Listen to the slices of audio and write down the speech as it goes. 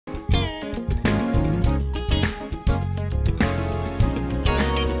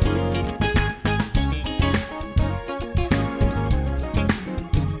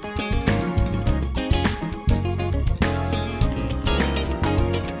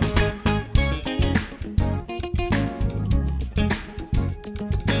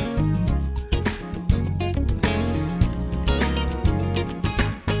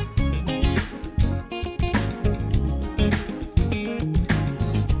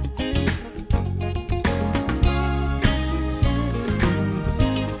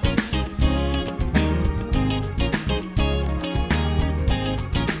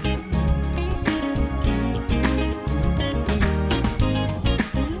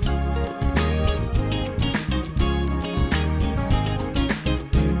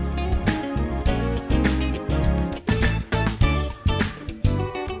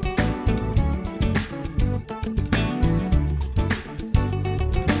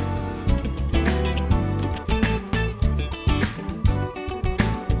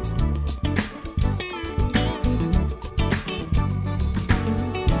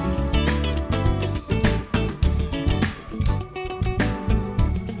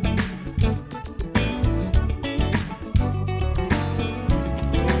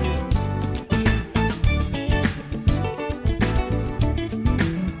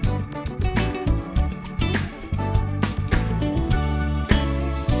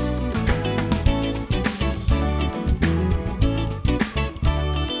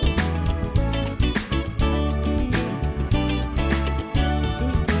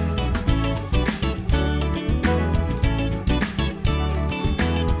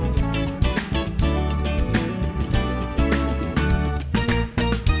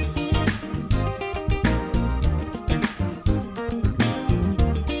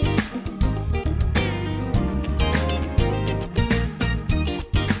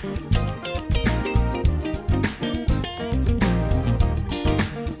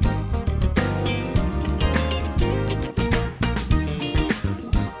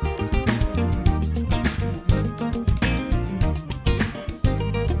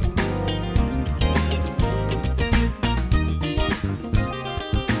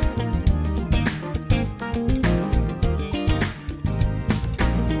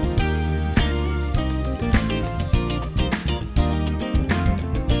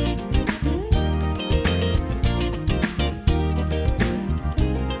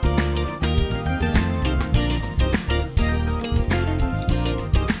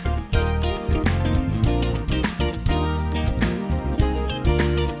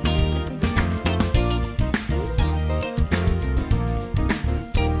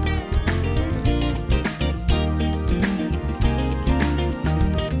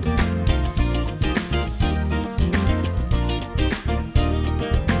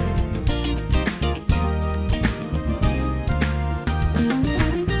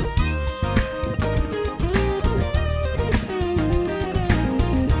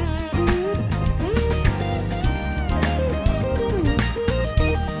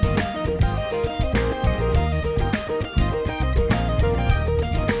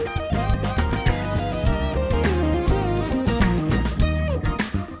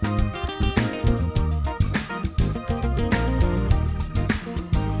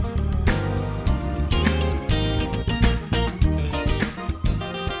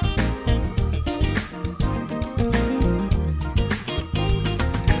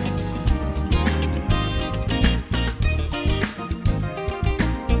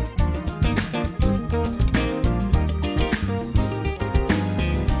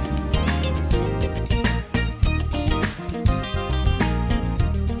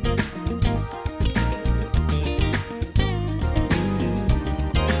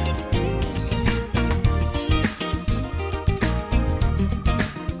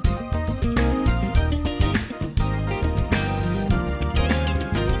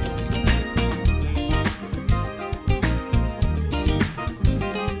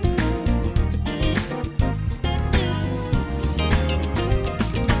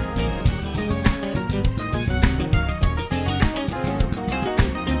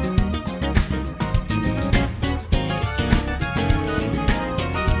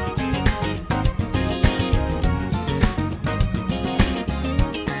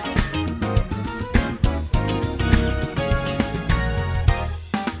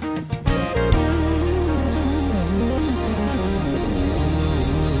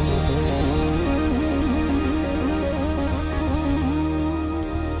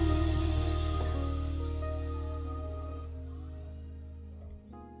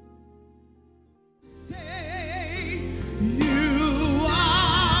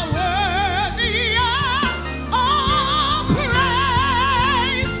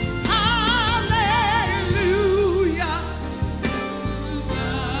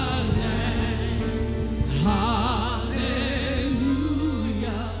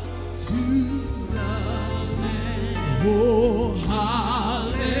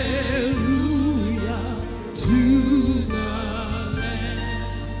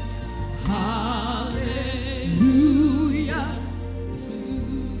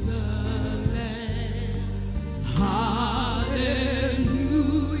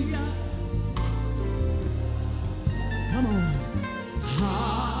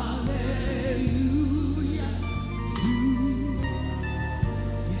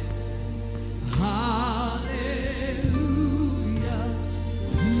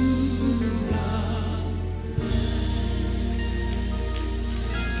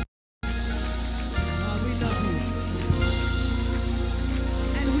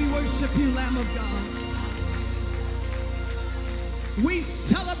worship you, Lamb of God. We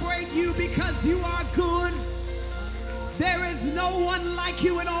celebrate you because you are good. There is no one like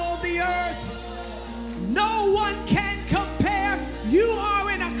you in all the earth. No one can compare. You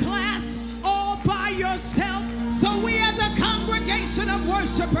are in a class all by yourself. So we as a congregation of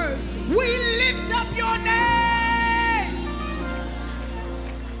worshipers, we lift up your name.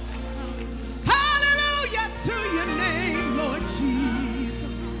 Hallelujah to your name, Lord Jesus.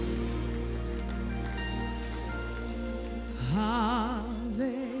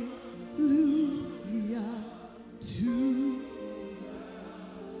 Hallelujah to.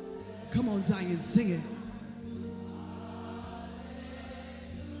 Come on, Zion, sing it.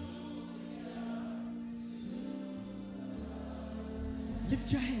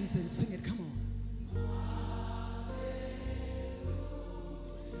 Lift your hands and sing it. Come on.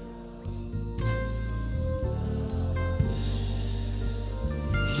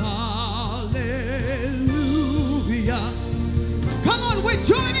 Hallelujah. Come on, we're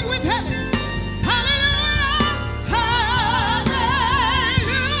joining with heaven.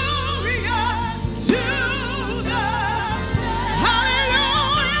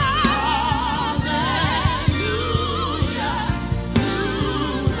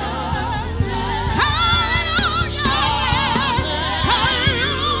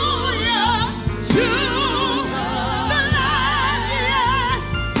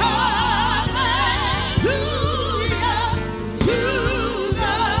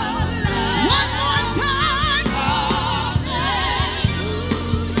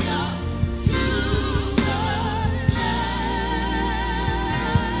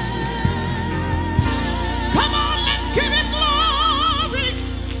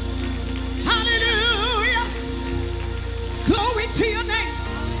 To your name.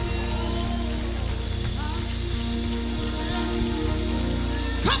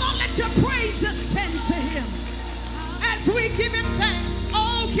 Come on, let your praise ascend to him as we give him thanks.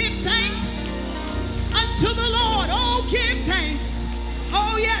 Oh, give thanks unto the Lord. Oh, give thanks.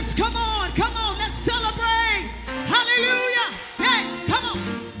 Oh, yes, come on, let's celebrate. Hallelujah. Hey, come on.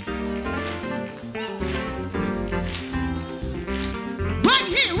 Right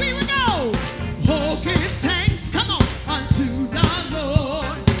here, we will go. Oh, give thanks. Come on, unto the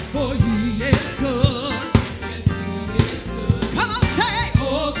Lord, for he is good. Yes, he is good. Come on, say,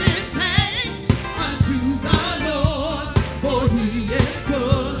 oh, give thanks unto the Lord, for he is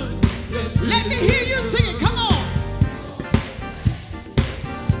good. Yes, let me hear you sing it. Come on.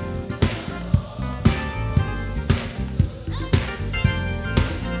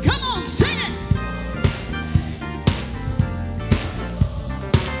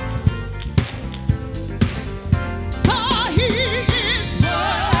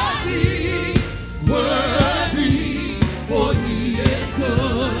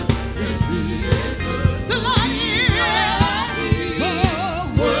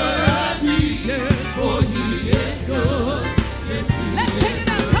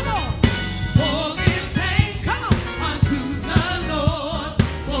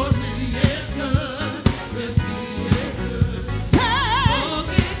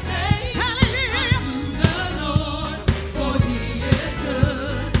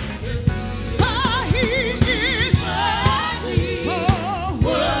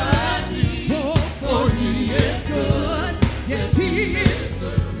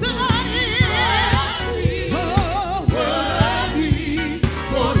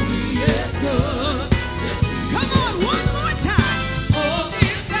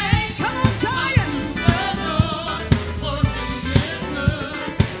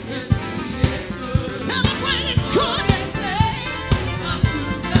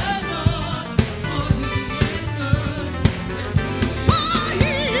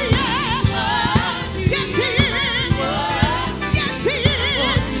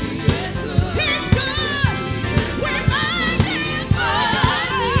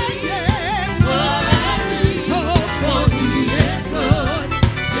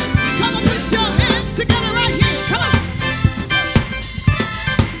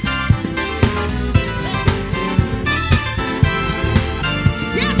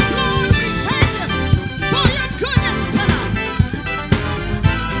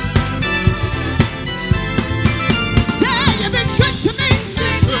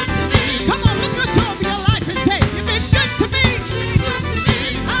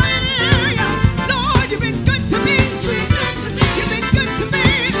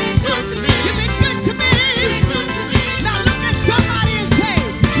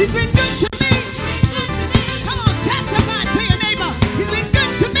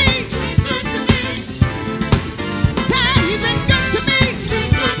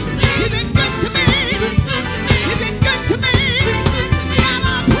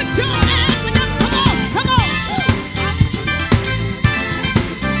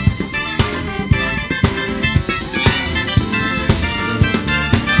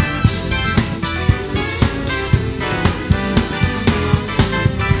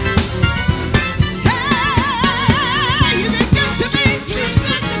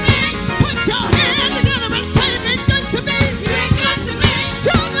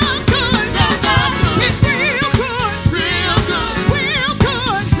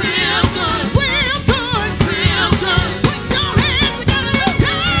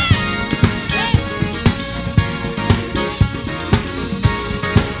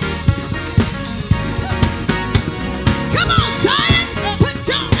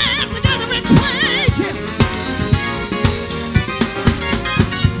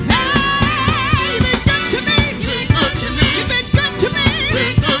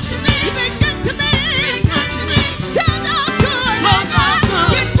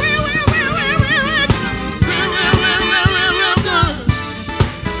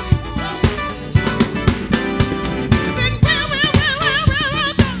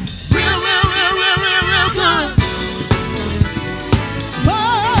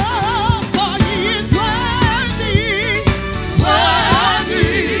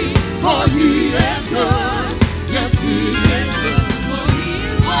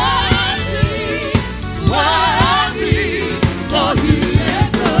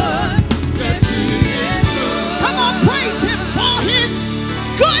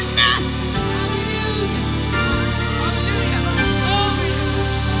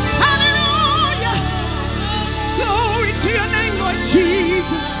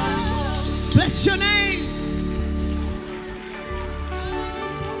 Jesus. Bless your name.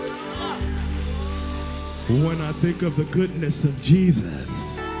 When I think of the goodness of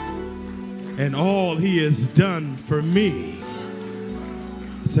Jesus and all he has done for me,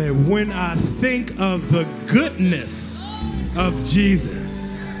 say, when I think of the goodness of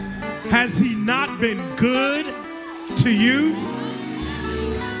Jesus, has he not been good to you?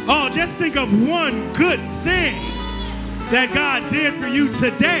 Oh, just think of one good thing that God did for you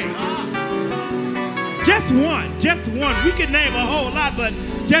today. Just one, just one. We could name a whole lot, but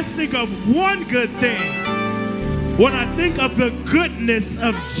just think of one good thing. When I think of the goodness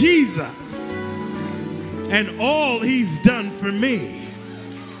of Jesus and all he's done for me,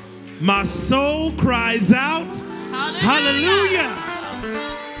 my soul cries out, hallelujah.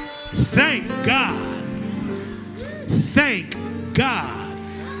 Thank God. Thank God.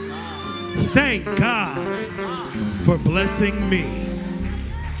 Thank God for blessing me.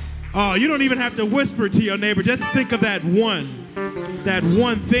 Oh, you don't even have to whisper to your neighbor. Just think of that one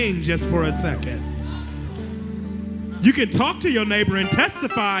thing just for a second. You can talk to your neighbor and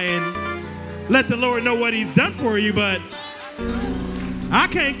testify and let the Lord know what he's done for you, but I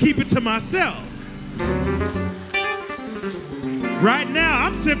can't keep it to myself. Right now,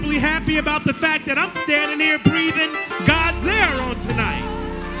 I'm simply happy about the fact that I'm standing here breathing God's air on tonight.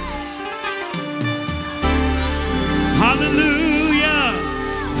 Hallelujah.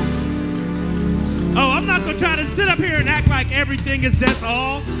 Oh, I'm not going to try to sit up here and act like everything is just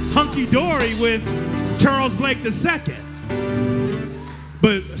all hunky-dory with Charles Blake II.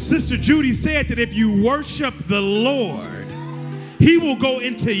 But Sister Judy said that if you worship the Lord, he will go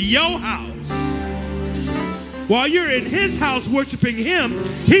into your house. While you're in his house worshiping him,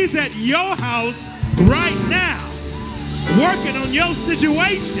 he's at your house right now, working on your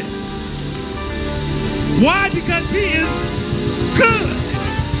situation. Why? Because he is good.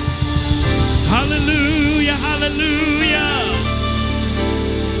 Hallelujah, hallelujah.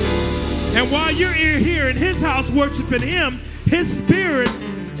 And while you're here in his house worshiping him, his spirit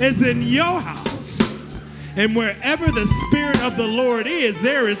is in your house. And wherever the spirit of the Lord is,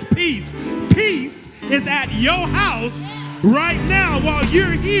 there is peace. Peace is at your house right now while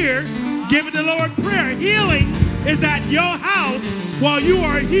you're here giving the Lord prayer. Healing is at your house while you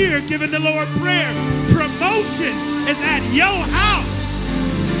are here giving the Lord prayer. Promotion is at your house.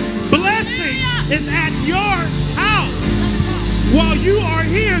 Blessing is at your house while you are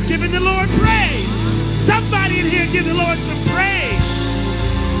here giving the Lord praise. Somebody in here give the Lord some praise.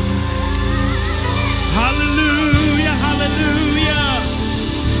 Hallelujah, hallelujah.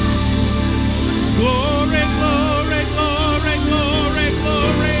 Glory, glory, glory, glory,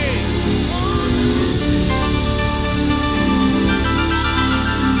 glory.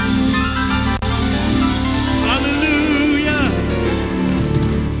 Hallelujah.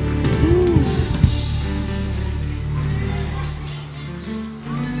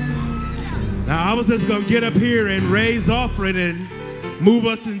 Now, I was just going to get up here and raise offering and move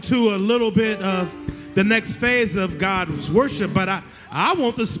us into a little bit of the next phase of God's worship, but I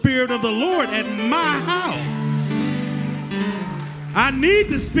want the Spirit of the Lord at my house. I need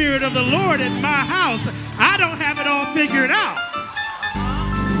the Spirit of the Lord at my house. I don't have it all figured out.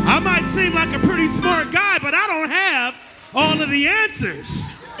 I might seem like a pretty smart guy, but I don't have all of the answers.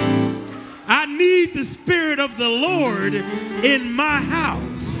 I need the Spirit of the Lord in my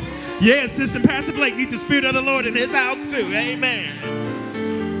house. Yes, Sister Pastor Blake needs the Spirit of the Lord in his house too. Amen.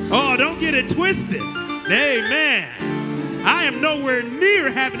 Oh, don't get it twisted. Amen. I am nowhere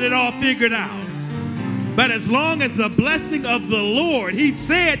near having it all figured out. But as long as the blessing of the Lord, he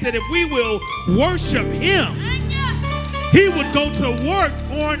said that if we will worship him, he would go to work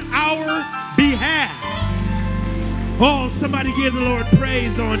on our behalf. Oh, somebody give the Lord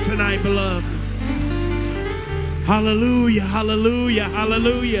praise on tonight, beloved. Hallelujah, hallelujah,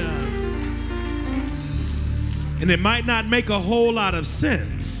 hallelujah. And it might not make a whole lot of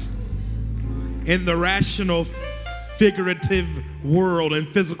sense in the rational, figurative world and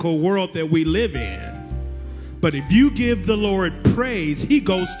physical world that we live in. But if you give the Lord praise, he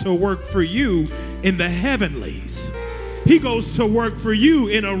goes to work for you in the heavenlies. He goes to work for you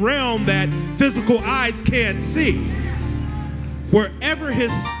in a realm that physical eyes can't see. Wherever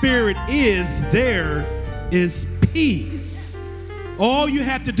his spirit is, there is peace. All you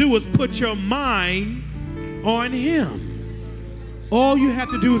have to do is put your mind on him. All you have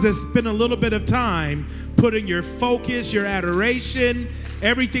to do is just spend a little bit of time putting your focus, your adoration,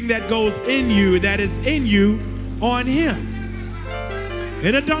 everything that goes in you, that is in you, on him.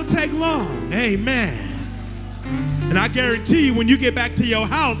 And it don't take long. Amen. And I guarantee you, when you get back to your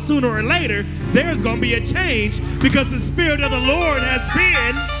house, sooner or later, there's going to be a change because the Spirit of the Lord has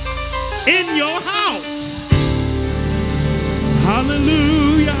been in your house.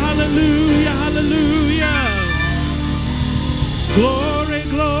 Hallelujah, hallelujah, hallelujah. Glory,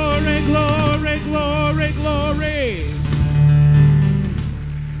 glory, glory, glory, glory.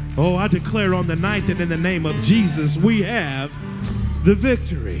 Oh, I declare on the night that in the name of Jesus, we have the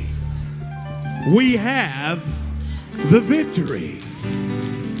victory. We have the victory.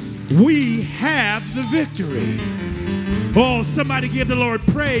 We have the victory. Oh, somebody give the Lord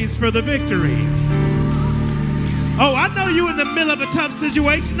praise for the victory. Oh, I know you're in the middle of a tough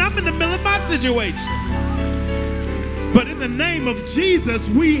situation. I'm in the middle of my situation. But in the name of Jesus,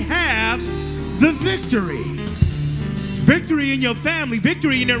 we have the victory. Victory in your family,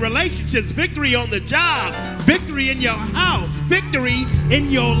 victory in your relationships, victory on the job, victory in your house, victory in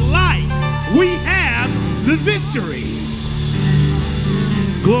your life. We have the victory.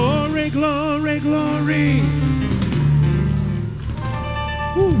 Glory, glory, glory.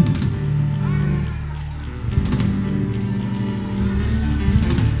 Woo.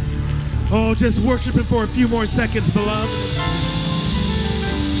 Oh, just worship Him for a few more seconds, beloved.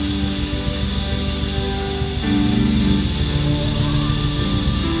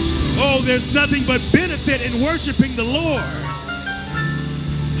 Oh, there's nothing but benefit in worshiping the Lord.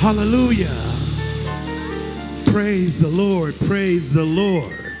 Hallelujah. Praise the Lord. Praise the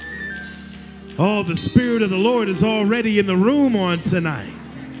Lord. Oh, the Spirit of the Lord is already in the room on tonight.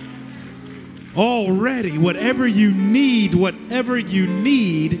 Already, whatever you need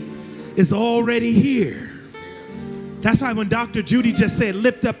is already here. That's why when Dr. Judy just said,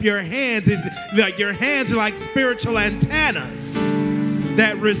 lift up your hands, it's like your hands are like spiritual antennas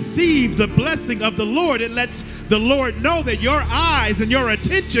that receive the blessing of the Lord. It lets the Lord know that your eyes and your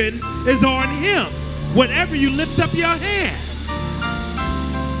attention is on Him whenever you lift up your hands.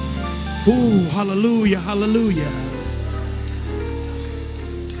 Ooh, hallelujah, hallelujah.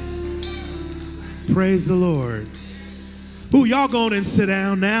 Praise the Lord. Ooh, y'all go on and sit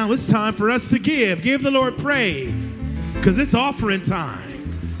down now. It's time for us to give. Give the Lord praise because it's offering time.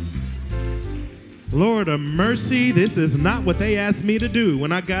 Lord of mercy, this is not what they asked me to do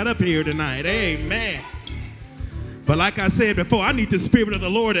when I got up here tonight. Amen. But like I said before, I need the Spirit of the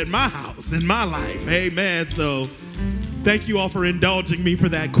Lord in my house, in my life. Amen. So thank you all for indulging me for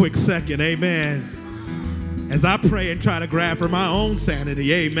that quick second. Amen. As I pray and try to grab for my own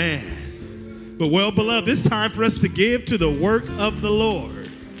sanity. Amen. But well, beloved, it's time for us to give to the work of the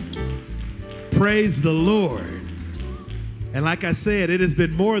Lord. Praise the Lord. And like I said, it has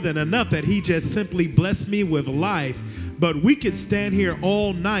been more than enough that He just simply blessed me with life. But we could stand here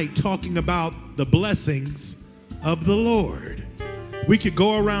all night talking about the blessings of the Lord. We could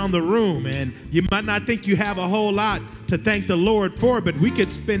go around the room, and you might not think you have a whole lot to thank the Lord for, but we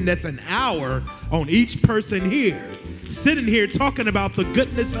could spend this an hour on each person here, sitting here talking about the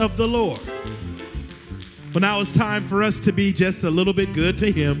goodness of the Lord. Well, now it's time for us to be just a little bit good to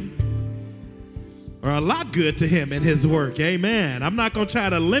Him, or a lot good to Him in His work. Amen. I'm not going to try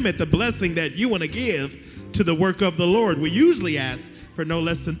to limit the blessing that you want to give to the work of the Lord. We usually ask for no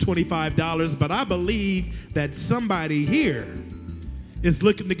less than $25, but I believe that somebody here is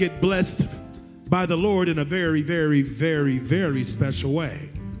looking to get blessed by the Lord in a very, very, very, very special way.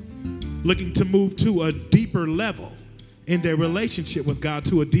 Looking to move to a deeper level in their relationship with God,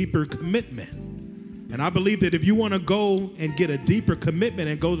 to a deeper commitment. And I believe that if you want to go and get a deeper commitment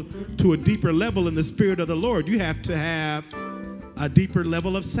and go to a deeper level in the Spirit of the Lord, you have to have a deeper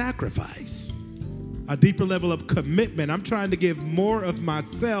level of sacrifice, a deeper level of commitment. I'm trying to give more of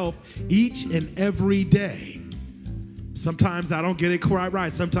myself each and every day. Sometimes I don't get it quite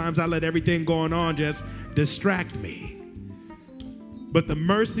right. Sometimes I let everything going on just distract me. But the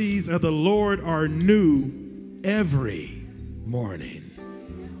mercies of the Lord are new every morning.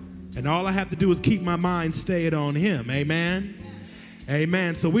 And all I have to do is keep my mind stayed on Him. Amen.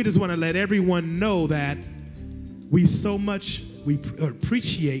 Amen. So we just want to let everyone know that we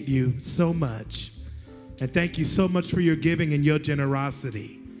appreciate you so much. And thank you so much for your giving and your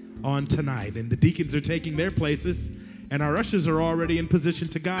generosity on tonight. And the deacons are taking their places, and our ushers are already in position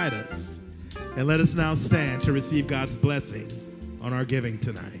to guide us. And let us now stand to receive God's blessing on our giving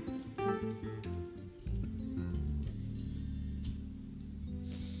tonight.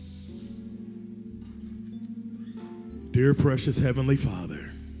 Dear precious Heavenly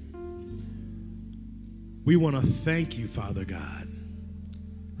Father, we want to thank you, Father God.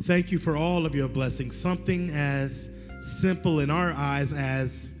 Thank you for all of your blessings, something as simple in our eyes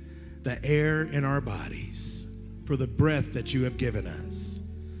as the air in our bodies, for the breath that you have given us.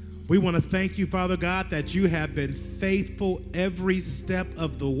 We want to thank you, Father God, that you have been faithful every step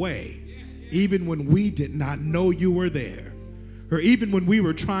of the way, even when we did not know you were there, or even when we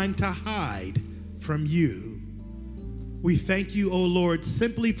were trying to hide from you. We thank you, O Lord,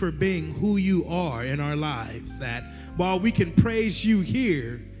 simply for being who you are in our lives, that while we can praise you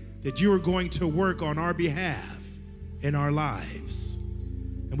here, that you are going to work on our behalf in our lives.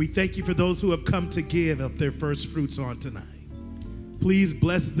 And we thank you for those who have come to give of their first fruits on tonight. Please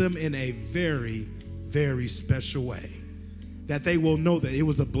bless them in a very, very special way, that they will know that it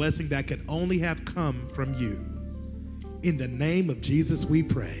was a blessing that could only have come from you. In the name of Jesus we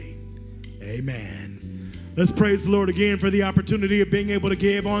pray. Amen. Let's praise the Lord again for the opportunity of being able to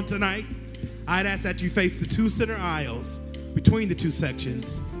give on tonight. I'd ask that you face the two center aisles between the two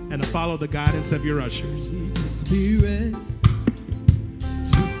sections and to follow the guidance of your ushers. Need your spirit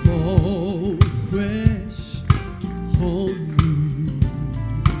to fall fresh on me.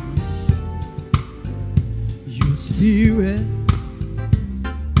 Your spirit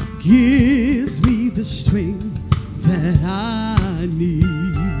gives me the strength that I need.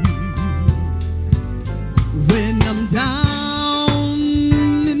 When I'm down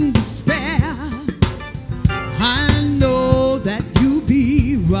in despair, I know that you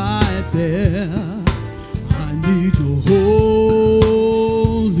be right there. I need your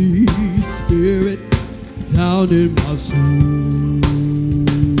Holy Spirit down in my soul.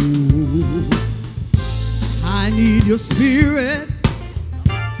 I need your spirit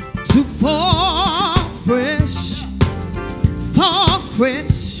to fall fresh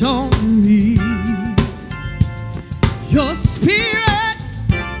on me. Your spirit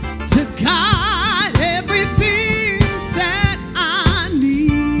to guide everything that I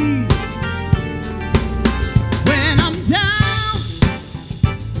need. When I'm down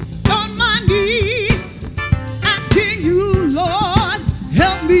on my knees, asking you, Lord,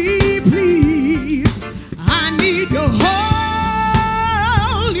 help me please. I need your Holy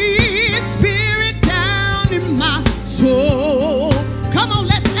Spirit down in my soul. Come on,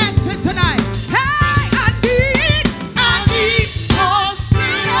 let's answer tonight. Hey, I need your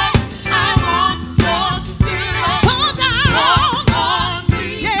spirit. I want your spirit. Pour down on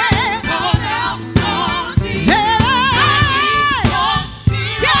me. Yeah. Pour down on me. Yeah. I need your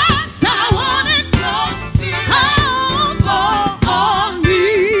spirit. Yes, I want it. Your spirit. Pour on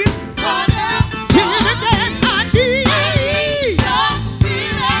me. Pour down. Sing it again. I need your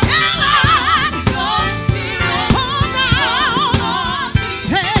spirit. Yeah, Lord. Your spirit. Pour down on me.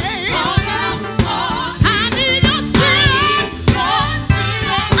 Hey. Pour down on me. I need your spirit. Your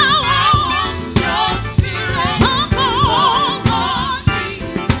spirit. I want your spirit. Pour on me.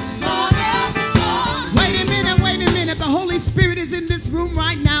 Pour down on me. Wait a minute, wait a minute. The Holy Spirit is in this room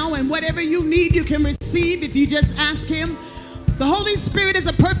right now, and whatever you need, you can receive if you just ask Him. The Holy Spirit is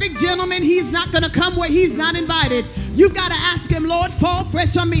a perfect gentleman. He's not going to come where He's not invited. You've got to ask Him, Lord, fall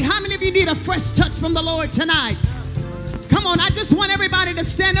fresh on me. How many of you need a fresh touch from the Lord tonight? Come on, I just want everybody to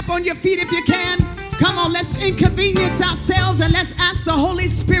stand up on your feet if you can. Come on, let's inconvenience ourselves and let's ask the Holy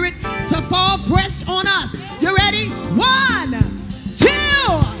Spirit to fall fresh on us. You ready? 1, 2,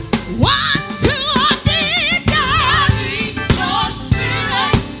 1, 2. I need God. I need your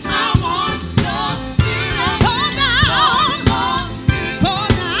spirit. I want your spirit. Pour down. Pour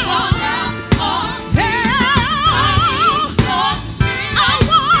down. Yeah. I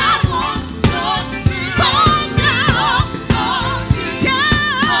want your spirit. Pour down.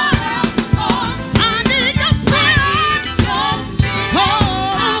 Yeah. I need your spirit. Oh,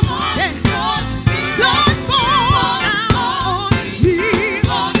 yeah. Lord, pour down on me.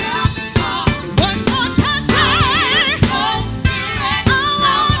 One more time, say, I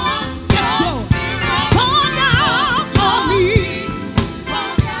want, yes, Lord, pour down on me.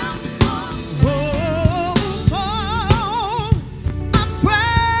 Oh, fall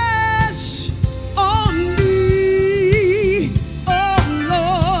afresh on me. Oh,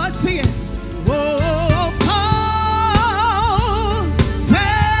 Lord, sing it. Oh, fall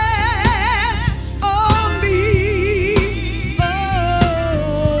fresh on me.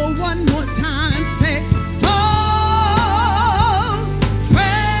 Oh, one more time, say, fall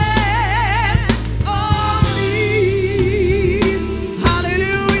fresh on me.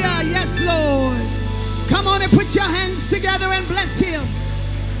 Hallelujah. Yes, Lord. Come on and put your hands together and bless Him.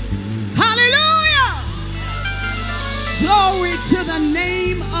 Hallelujah. Glory to the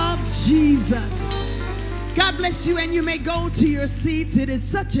name of Jesus. God bless you, and you may go to your seats. It is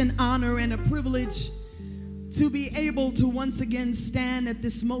such an honor and a privilege to be able to once again stand at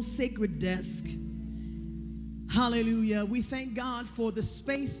this most sacred desk. Hallelujah. We thank God for the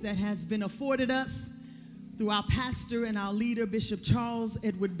space that has been afforded us, through our pastor and our leader, Bishop Charles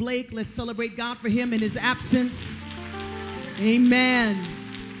Edward Blake. Let's celebrate God for him in his absence. Amen.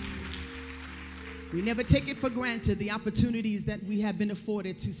 We never take it for granted, the opportunities that we have been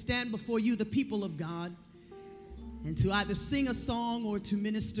afforded to stand before you, the people of God, and to either sing a song or to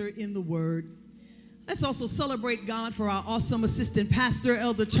minister in the word. Let's also celebrate God for our awesome assistant pastor,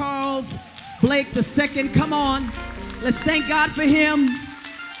 Elder Charles Blake II. Come on. Let's thank God for him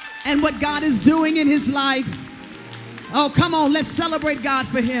and what God is doing in his life. Oh, come on. Let's celebrate God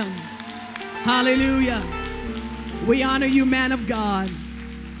for him. Hallelujah. We honor you, man of God.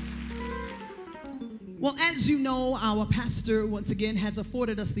 Well, as you know, our pastor once again has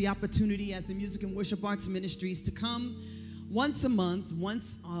afforded us the opportunity as the Music and Worship Arts Ministries to come once a month,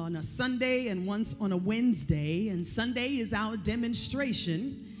 once on a Sunday and once on a Wednesday. And Sunday is our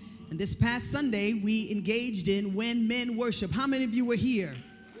demonstration. And this past Sunday, we engaged in When Men Worship. How many of you were here?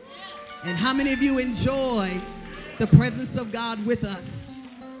 And how many of you enjoyed the presence of God with us?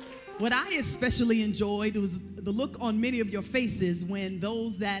 What I especially enjoyed was the look on many of your faces when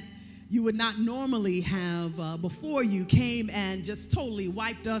those that you would not normally have before you came and just totally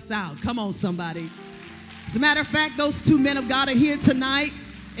wiped us out. Come on, somebody. As a matter of fact, those two men of God are here tonight.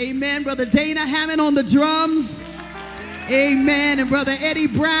 Amen. Brother Dana Hammond on the drums. Amen. And Brother Eddie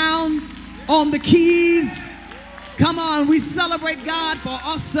Brown on the keys. Come on, we celebrate God for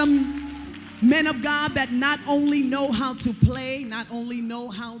awesome men of God that not only know how to play, not only know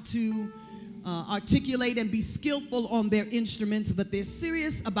how to articulate and be skillful on their instruments, but they're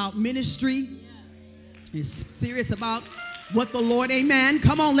serious about ministry. They're serious about what the Lord, amen.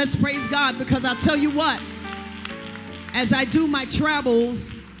 Come on, let's praise God, because I'll tell you what, as I do my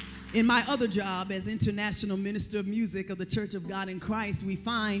travels in my other job as International Minister of Music of the Church of God in Christ, we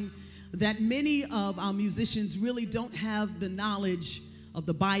find that many of our musicians really don't have the knowledge of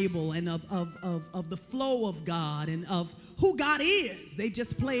the Bible and of the flow of God and of who God is. They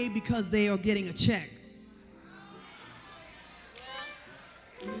just play because they are getting a check.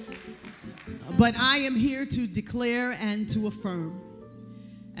 But I am here to declare and to affirm,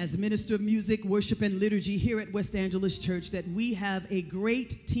 as a minister of music, worship, and liturgy here at West Angeles Church, that we have a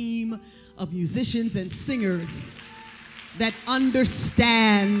great team of musicians and singers that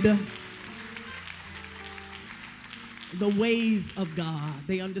understand the ways of God.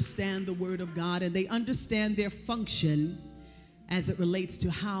 They understand the word of God, and they understand their function as it relates to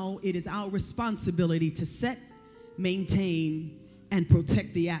how it is our responsibility to set, maintain, and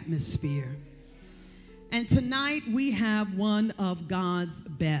protect the atmosphere. And tonight we have one of God's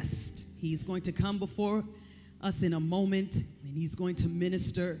best. He's going to come before us in a moment, and he's going to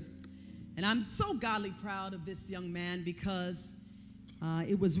minister. And I'm so godly proud of this young man, because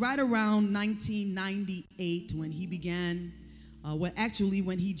it was right around 1998 when he began,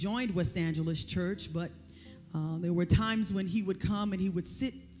 when he joined West Angeles Church, but there were times when he would come and he would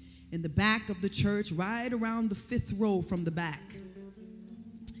sit in the back of the church, right around the 5th row from the back.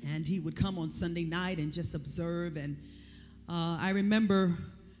 And he would come on Sunday night and just observe. And I remember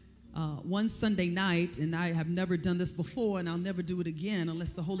one Sunday night, and I have never done this before, and I'll never do it again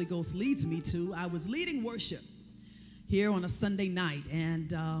unless the Holy Ghost leads me to. I was leading worship here on a Sunday night,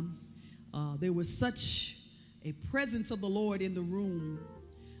 and there was such a presence of the Lord in the room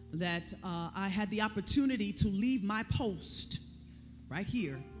that I had the opportunity to leave my post right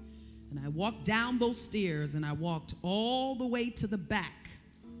here, and I walked down those stairs, and I walked all the way to the back,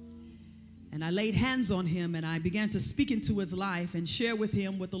 and I laid hands on him, and I began to speak into his life and share with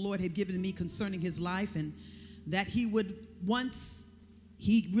him what the Lord had given me concerning his life, and that he would, once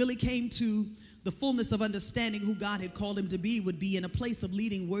he really came to the fullness of understanding who God had called him to be, would be in a place of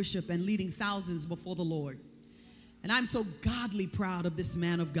leading worship and leading thousands before the Lord. And I'm so godly proud of this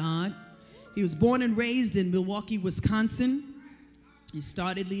man of God. He was born and raised in Milwaukee, Wisconsin. He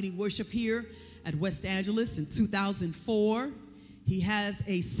started leading worship here at West Angeles in 2004. He has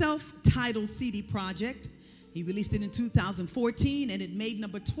a self-titled CD project. He released it in 2014, and it made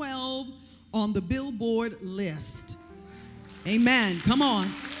number 12 on the Billboard list. Amen. Come on.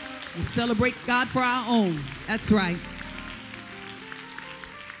 We celebrate God for our own. That's right.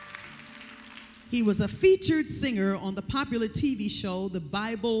 He was a featured singer on the popular TV show, the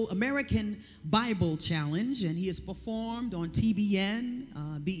American Bible Challenge, and he has performed on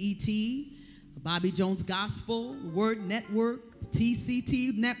TBN, BET, Bobby Jones Gospel, Word Network,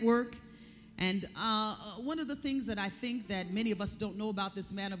 TCT Network. And one of the things that I think that many of us don't know about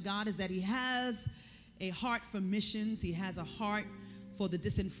this man of God is that he has a heart for missions. He has a heart for the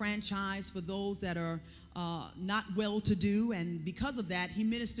disenfranchised, for those that are not well-to-do. And because of that, he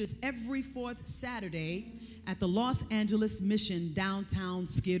ministers every 4th Saturday at the Los Angeles Mission, downtown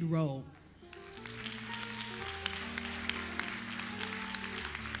Skid Row.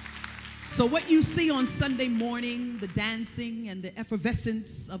 So what you see on Sunday morning, the dancing and the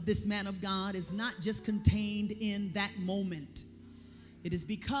effervescence of this man of God, is not just contained in that moment. It is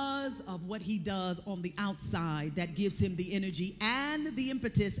because of what he does on the outside that gives him the energy and the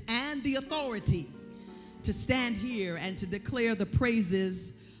impetus and the authority to stand here and to declare the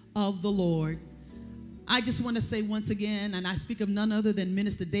praises of the Lord. I just want to say once again, and I speak of none other than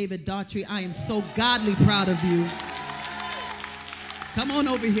Minister David Daughtry, I am so godly proud of you. Come on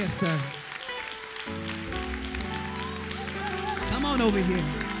over here, sir. Come on over here.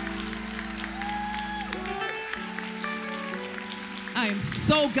 I am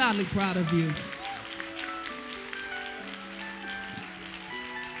so godly proud of you.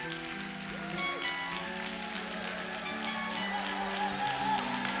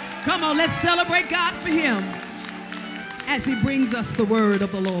 Come on, let's celebrate God for him as he brings us the word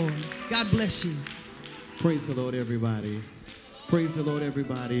of the Lord. God bless you. Praise the Lord, everybody. Praise the Lord,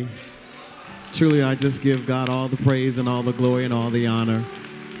 everybody. Truly, I just give God all the praise and all the glory and all the honor.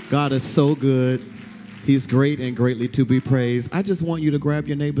 God is so good. He's great and greatly to be praised. I just want you to grab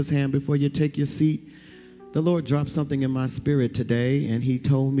your neighbor's hand before you take your seat. The Lord dropped something in my spirit today, and he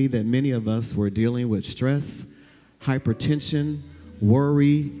told me that many of us were dealing with stress, hypertension,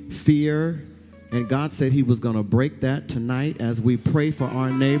 worry, fear, and God said he was going to break that tonight as we pray for our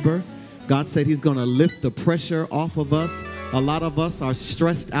neighbor. God said he's going to lift the pressure off of us. A lot of us are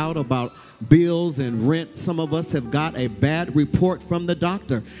stressed out about bills and rent. Some of us have got a bad report from the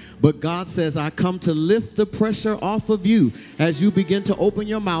doctor. But God says, I come to lift the pressure off of you as you begin to open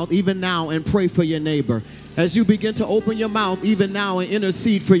your mouth even now and pray for your neighbor. As you begin to open your mouth even now and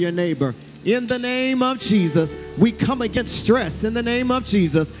intercede for your neighbor. In the name of Jesus, we come against stress. In the name of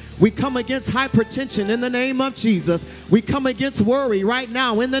Jesus, we come against hypertension. In the name of Jesus, we come against worry right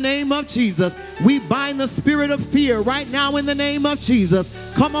now. In the name of Jesus, we bind the spirit of fear right now. In the name of Jesus,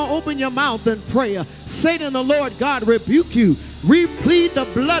 come on, open your mouth and pray. Satan, the Lord God rebuke you. We plead the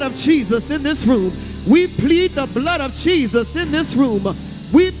blood of Jesus in this room. We plead the blood of Jesus in this room.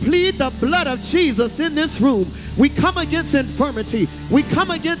 We plead the blood of Jesus in this room. We come against infirmity. We come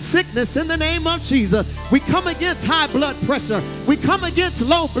against sickness in the name of Jesus. We come against high blood pressure. We come against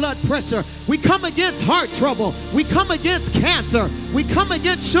low blood pressure. We come against heart trouble. We come against cancer. We come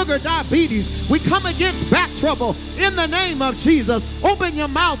against sugar diabetes. We come against back trouble in the name of Jesus. Open your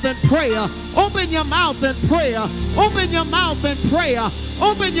mouth and pray. Open your mouth and pray. Open your mouth and pray.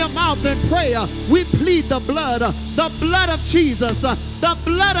 Open your mouth and pray. We plead the blood of Jesus. The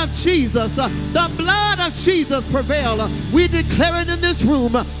blood of Jesus. The blood of Jesus prevail. We declare it in this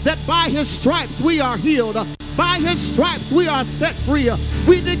room that by his stripes we are healed. By his stripes we are set free.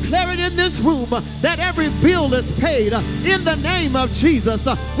 We declare it in this room that every bill is paid in the name of Jesus.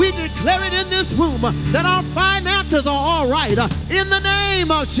 We declare it in this room that our finances are all right in the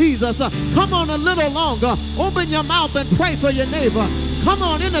name of Jesus. Come on a little longer. Open your mouth and pray for your neighbor. Come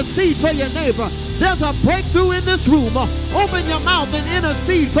on, intercede for your neighbor. There's a breakthrough in this room. Open your mouth and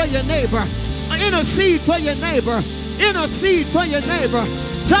intercede for your neighbor. Intercede for your neighbor. Intercede for your neighbor.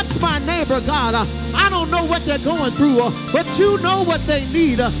 Touch my neighbor, God. I don't know what they're going through, but you know what they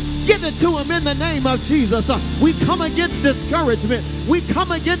need. Give it to them in the name of Jesus. We come against discouragement. We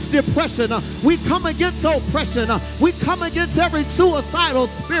come against depression. We come against oppression. We come against every suicidal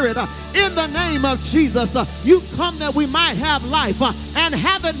spirit in the name of Jesus. You come that we might have life and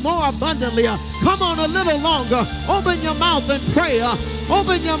have it more abundantly. Come on a little longer. Open your mouth and pray.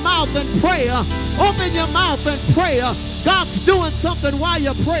 Open your mouth and pray. Open your mouth and pray. God's doing something while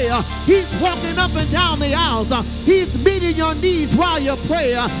you pray. He's walking up and down the aisles. He's meeting your needs while you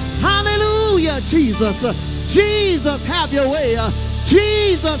pray. Hallelujah, Jesus. Jesus, have your way.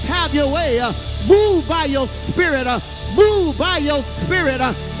 Jesus, have your way. Move by your spirit. Move by your spirit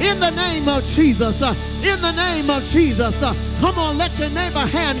in the name of Jesus. In the name of Jesus. Come on, let your neighbor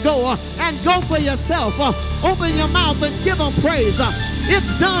hand go and go for yourself. Open your mouth and give him praise.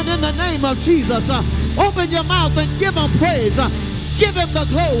 It's done in the name of Jesus. Open your mouth and give him praise. Give him the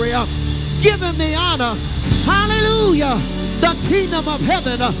glory. Give him the honor. Hallelujah. The kingdom of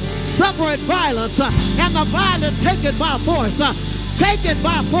heaven suffereth violence, and the violent take it by force. Take it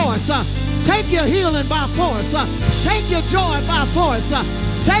by force. Take your healing by force. Take your joy by force.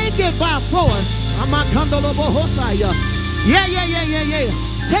 Take it by force. Yeah.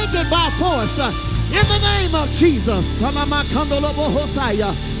 Take it by force. In the name of Jesus.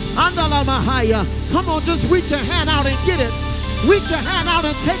 Come on, just reach your hand out and get it. Reach your hand out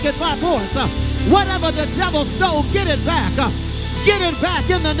and take it by force. Whatever the devil stole, get it back. Get it back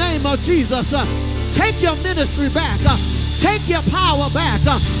in the name of Jesus. Take your ministry back. Take your power back.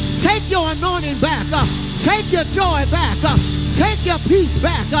 Take your anointing back. Take your joy back. Take your peace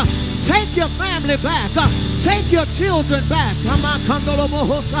back. Take your family back. Take your children back.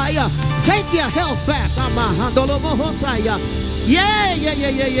 Take your health back.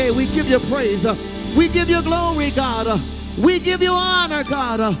 Yeah. We give you praise. We give you glory, God. We give you honor,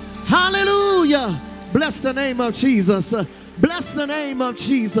 God. Hallelujah. Bless the name of Jesus. Bless the name of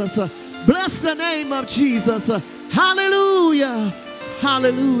Jesus. Bless the name of Jesus. Hallelujah.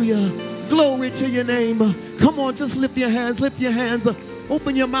 Hallelujah. Glory to your name. Come on, just lift your hands. Lift your hands.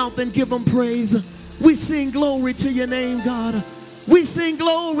 Open your mouth and give them praise. We sing glory to your name, God. We sing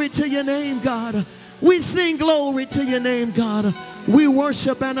glory to your name, God. We sing glory to your name, God. We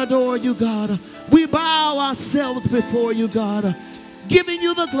worship and adore you, God. We bow ourselves before you, God, giving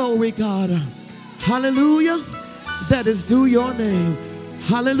you the glory, God. Hallelujah. That is due your name.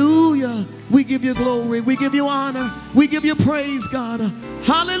 Hallelujah. We give you glory. We give you honor. We give you praise, God.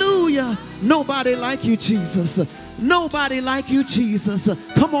 Hallelujah. Nobody like you, Jesus. Nobody like you, Jesus.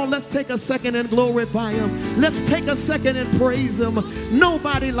 Come on, let's take a second and glorify him. Let's take a second and praise him.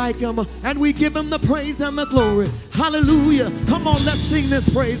 Nobody like him. And we give him the praise and the glory. Hallelujah. Come on, let's sing this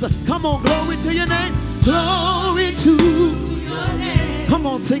praise. Come on, glory to your name. Glory to your name. Come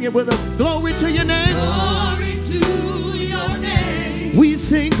on, sing it with us. Glory to your name. Glory to your name. We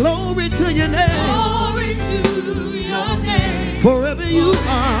sing glory to your name. Glory to your name. Forever you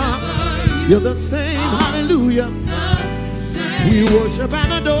are. You're the same. Hallelujah. We worship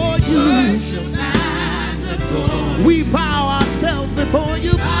and adore you. We bow ourselves before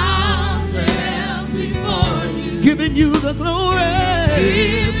you. Giving you the glory.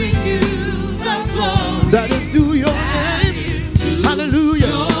 That is due your name.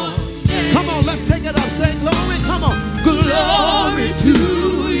 Hallelujah. Come on, let's take it up. Say glory. Come on. Glory to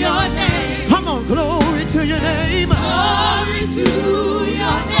your name. Come on, glory to your name. Glory to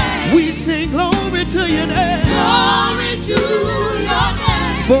your name. We sing glory to your name. Glory to your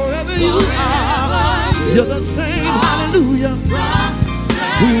name. Forever you are. You're the same. Hallelujah.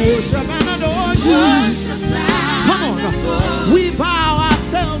 We worship and adore you. Come on. We bow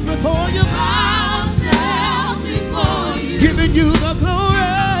ourselves before you. Giving you the glory.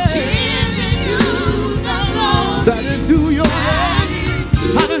 That is due your name.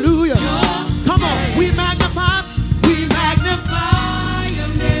 Hallelujah. Come on. We magnify your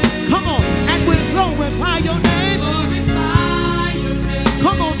name. Come on. And we glorify your name.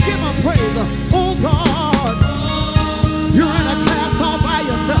 Come on, give him praise. Oh God. You're in a class all by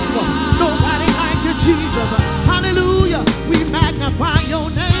yourself. Nobody like you, Jesus. Hallelujah. We magnify your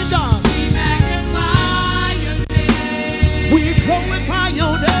name, God. We glorify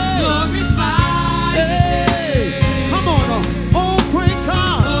your name. Hey, come on. Oh, great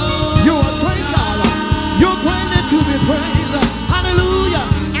God. You're a great God. You're greatly to be praised. Hallelujah.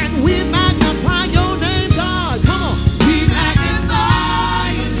 And we magnify your name, God. Come on. We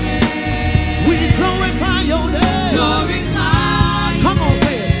magnify your name. We glorify your name. Glorify your Come on,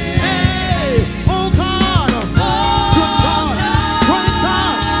 say it. Hey, oh God. Good God. Great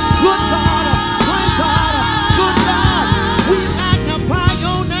God. Good God. Great God. Good God. We magnify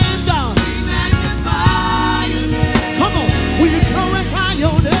your name, God. We magnify your name. Come on. We glorify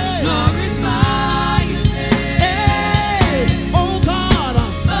your name. Glorify your name. Hey, oh God.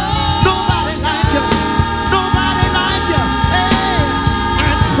 Nobody like you. Nobody like you. Hey,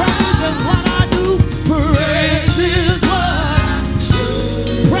 and praise is what I do. Praise is what I do.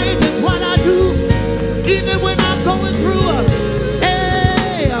 Praise is what I do. Even when I'm going through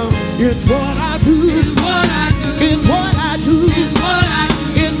hey, it's what I do. It's what I do. It's what I do. It's what I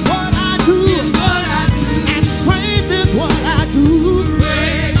do. It's what I do. It's what I do. And praise is what I do.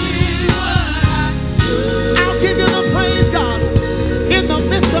 Praise is what I do. I'll give you the praise, God, in the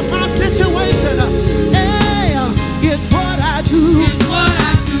midst of my situation. Hey, it's what I do. It's what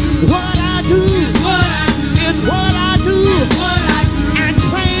I do. What I do. It's what I do. It's what I do. It's what I do. And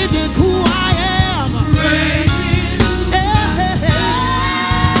praise is who I am. Praise is Hey,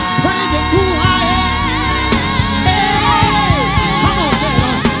 praise is who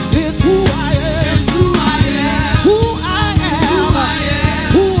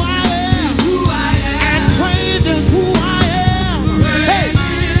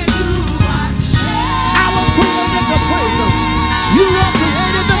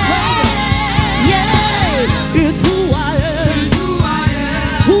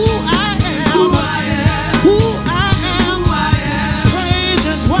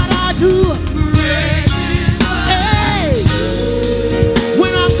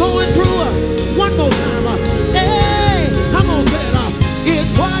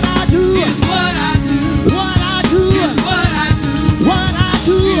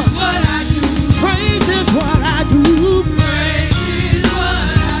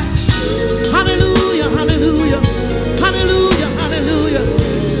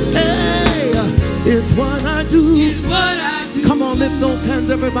It's what I do. It's what I do. Come on, lift those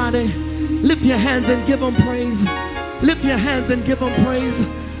hands, everybody. Lift your hands and give them praise. Lift your hands and give them praise.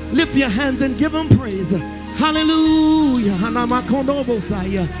 Lift your hands and give them praise. Hallelujah.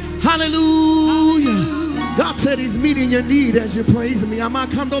 Hallelujah. God said he's meeting your need as you praise me.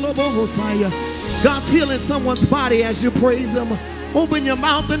 God's healing someone's body as you praise him. Open your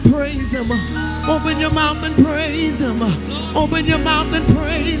mouth and praise him. Open your mouth and praise him. Open your mouth and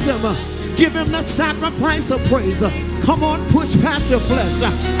praise him. Give him the sacrifice of praise. Come on, push past your flesh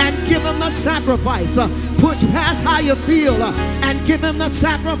and give him the sacrifice. Push past how you feel and give him the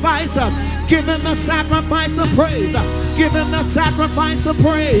sacrifice. Give him the sacrifice of praise. Give him the sacrifice of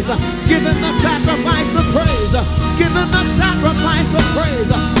praise. Give him the sacrifice of praise. Give him the sacrifice of praise.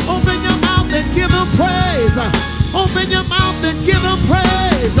 Open your mouth and give him praise. Open your mouth and give him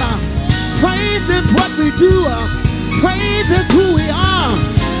praise. Praise is what we do. Praise is who we are.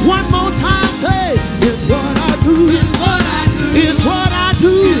 One more time, say, it's what I do. It's what I do. It's what I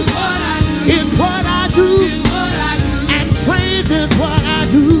do. It's what I do. It's what I do. It's what I do. And praise is what I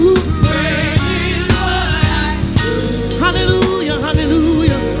do. Praise is what I do. Hallelujah,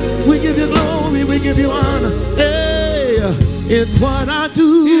 hallelujah. We give you glory, we give you honor. Hey, it's what I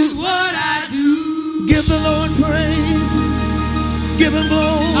do. It's what I do. Give the Lord praise. Give him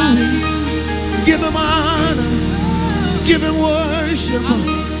glory. Give him honor. Give him worship.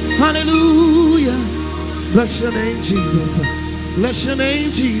 Hallelujah. Bless your name, Jesus. Bless your name,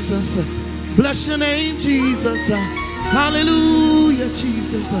 Jesus. Bless your name, Jesus. Hallelujah,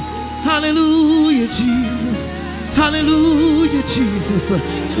 Jesus. Hallelujah, Jesus. Hallelujah, Jesus.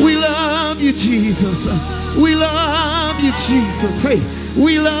 We love you, Jesus. We love you, Jesus. Hey,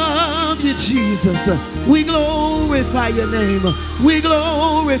 we love you, Jesus. We glorify your name. We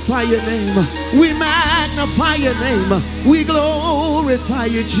glorify your name. We magnify your name. We glorify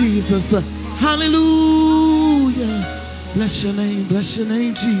you, Jesus. Hallelujah. Bless your name,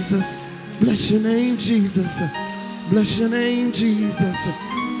 Jesus. Bless your name, Jesus. Bless your name, Jesus.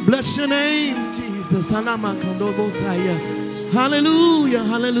 Bless your name, Jesus. Hallelujah,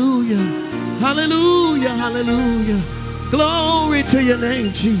 hallelujah. Hallelujah, hallelujah. Glory to your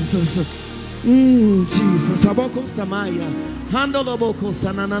name, Jesus. Jesus. Aboko samaya. Handoloboko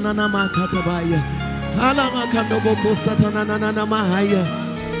sananana makatabaya. Halamakandoboko satananana mahaya.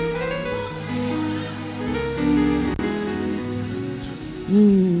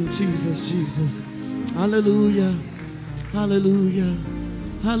 Jesus, Jesus. Hallelujah. Hallelujah.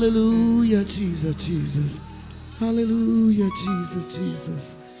 Hallelujah, Jesus, Jesus. Hallelujah, Jesus,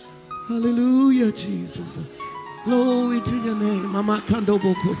 Jesus. Hallelujah, Jesus. Glory to your name.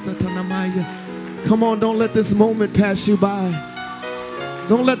 Come on, don't let this moment pass you by.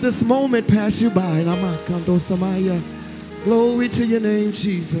 Don't let this moment pass you by. Glory to your name,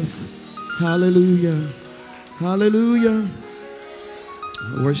 Jesus. Hallelujah. Hallelujah.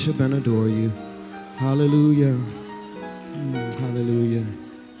 I worship and adore you. Hallelujah. Hallelujah.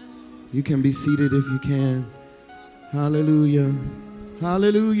 You can be seated if you can. Hallelujah.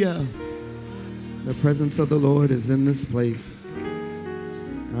 Hallelujah. The presence of the Lord is in this place.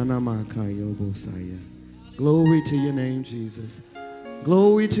 Glory to your name, Jesus.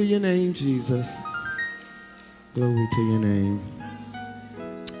 Glory to your name, Jesus. Glory to your name.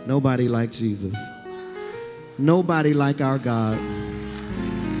 Nobody like Jesus. Nobody like our God.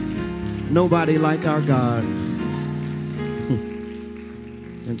 Nobody like our God.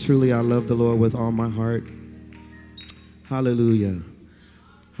 And truly, I love the Lord with all my heart. Hallelujah.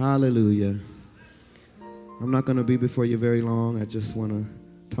 Hallelujah. I'm not going to be before you very long. I just want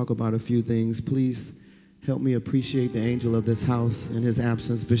to talk about a few things. Please help me appreciate the angel of this house in his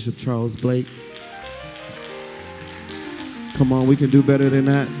absence, Bishop Charles Blake. Come on, we can do better than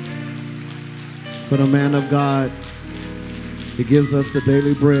that. For the man of God, he gives us the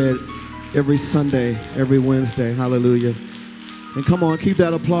daily bread every Sunday, every Wednesday. Hallelujah. And come on, keep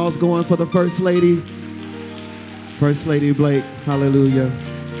that applause going for the First Lady. First Lady Blake. Hallelujah.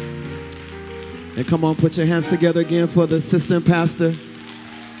 And come on, put your hands together again for the assistant pastor,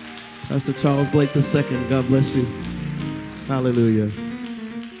 Pastor Charles Blake II. God bless you. Hallelujah.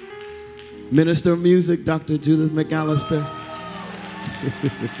 Minister of Music, Dr. Judith McAllister.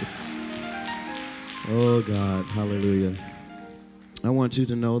 Oh, God. Hallelujah. I want you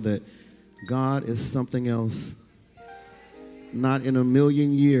to know that God is something else. Not in a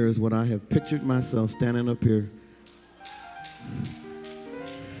million years would I have pictured myself standing up here.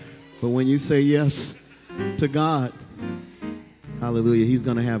 But when you say yes to God, hallelujah, he's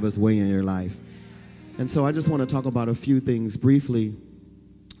going to have his way in your life. And so I just want to talk about a few things briefly.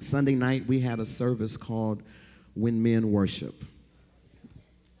 Sunday night, we had a service called When Men Worship.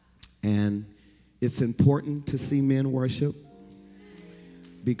 And It's important to see men worship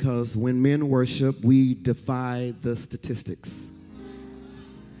because when men worship, we defy the statistics.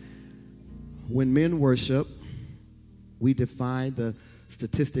 When men worship, we defy the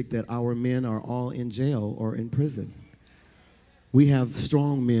statistic that our men are all in jail or in prison. We have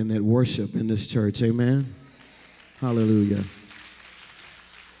strong men that worship in this church, amen? Hallelujah.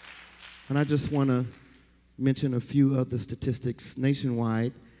 And I just want to mention a few of the statistics.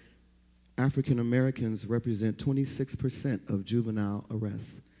 Nationwide, African Americans represent 26% of juvenile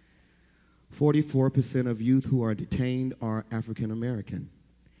arrests. 44% of youth who are detained are African American.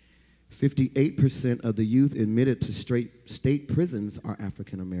 58% of the youth admitted to state prisons are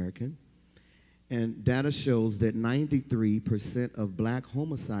African American. And data shows that 93% of black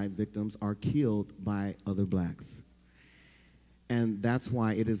homicide victims are killed by other blacks. And that's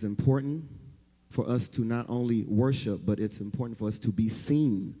why it is important for us to not only worship, but it's important for us to be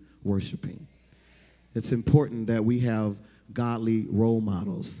seen worshiping. It's important that we have godly role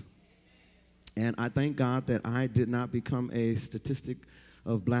models. And I thank God that I did not become a statistic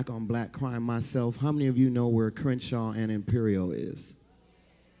of black-on-black crime myself. How many of you know where Crenshaw and Imperial is?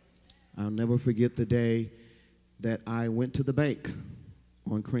 I'll never forget the day that I went to the bank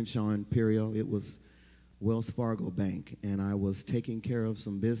on Crenshaw and Imperial. It was Wells Fargo Bank, and I was taking care of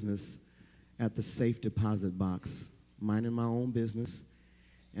some business at the safe deposit box, minding my own business,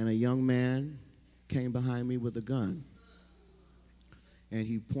 and a young man came behind me with a gun. And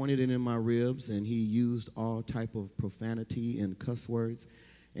he pointed it in my ribs, and he used all type of profanity and cuss words,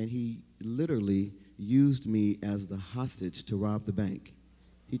 and he literally used me as the hostage to rob the bank.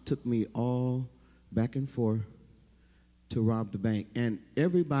 He took me all back and forth to rob the bank, and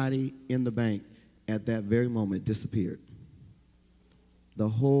everybody in the bank at that very moment disappeared.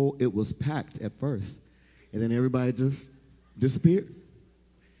 It was packed at first, and then everybody just disappeared.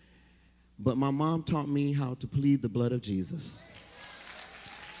 But my mom taught me how to plead the blood of Jesus.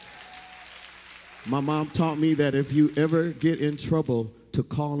 My mom taught me that if you ever get in trouble, to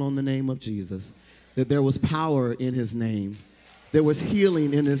call on the name of Jesus, that there was power in his name, there was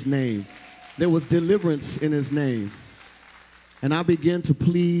healing in his name, there was deliverance in his name. And I began to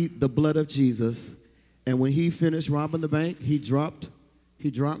plead the blood of Jesus, and when he finished robbing the bank, he dropped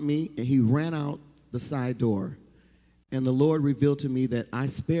me, and he ran out the side door. And the Lord revealed to me that I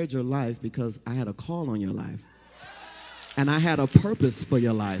spared your life because I had a call on your life, and I had a purpose for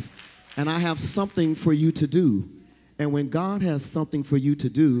your life. And I have something for you to do. And when God has something for you to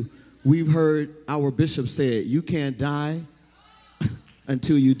do, we've heard our bishop say it, you can't die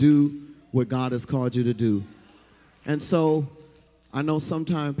until you do what God has called you to do. And so I know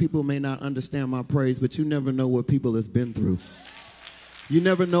sometimes people may not understand my praise, but you never know what people has been through. You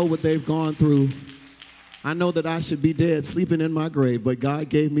never know what they've gone through. I know that I should be dead, sleeping in my grave, but God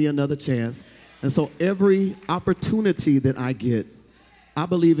gave me another chance. And so every opportunity that I get, I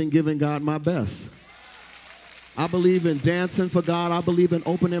believe in giving God my best. I believe in dancing for God. I believe in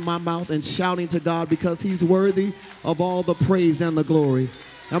opening my mouth and shouting to God because he's worthy of all the praise and the glory.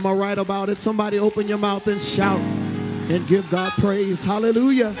 Am I right about it? Somebody open your mouth and shout and give God praise.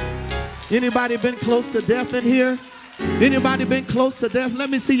 Hallelujah. Anybody been close to death in here? Anybody been close to death? Let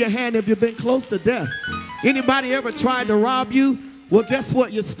me see your hand if you've been close to death. Anybody ever tried to rob you? Well, guess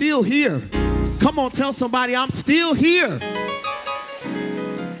what? You're still here. Come on, tell somebody, I'm still here.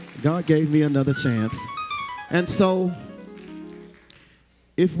 God gave me another chance. And so,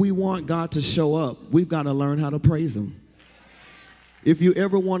 if we want God to show up, we've got to learn how to praise him. If you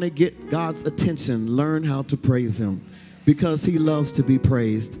ever want to get God's attention, learn how to praise him because he loves to be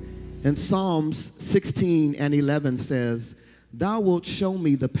praised. And Psalms 16:11 says, thou wilt show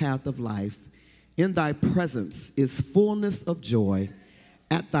me the path of life. In thy presence is fullness of joy.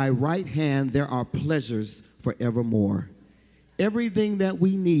 At thy right hand there are pleasures forevermore. Everything that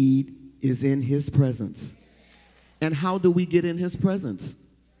we need is in his presence. And how do we get in his presence?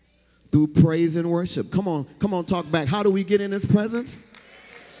 Through praise and worship. Come on, talk back. How do we get in his presence?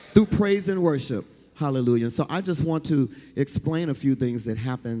 Through praise and worship. Hallelujah. So I just want to explain a few things that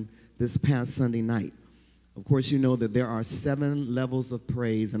happened this past Sunday night. Of course, you know that there are 7 levels of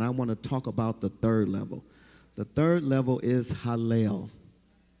praise, and I want to talk about the third level. The third level is Hallel.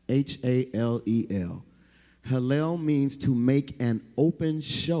 H-A-L-E-L. Hallel means to make an open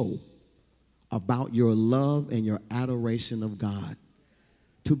show about your love and your adoration of God.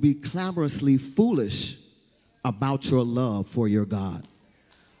 To be clamorously foolish about your love for your God.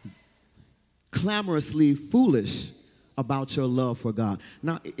 Clamorously foolish about your love for God.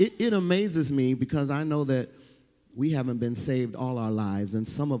 Now, it amazes me because I know that we haven't been saved all our lives, and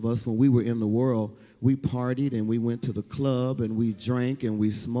some of us, when we were in the world, we partied and we went to the club and we drank and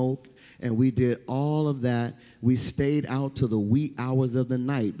we smoked and we did all of that. We stayed out to the wee hours of the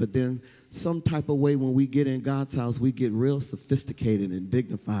night. But then some type of way when we get in God's house, we get real sophisticated and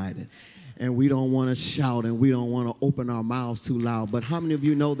dignified. And we don't want to shout and we don't want to open our mouths too loud. But how many of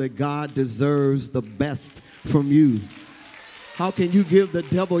you know that God deserves the best from you? How can you give the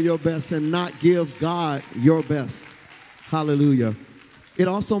devil your best and not give God your best? Hallelujah. It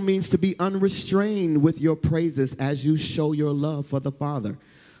also means to be unrestrained with your praises as you show your love for the Father.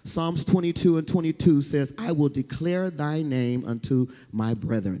 Psalms 22:22 says, I will declare thy name unto my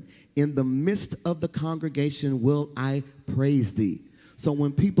brethren. In the midst of the congregation will I praise thee. So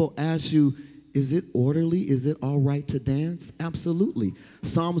when people ask you, is it orderly? Is it all right to dance? Absolutely.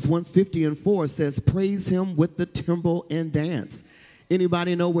 Psalms 150:4 says, praise him with the timbrel and dance.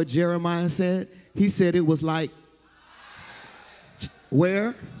 Anybody know what Jeremiah said? He said it was like,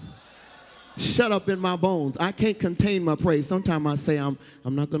 where? Shut up in my bones. I can't contain my praise. Sometimes I say I'm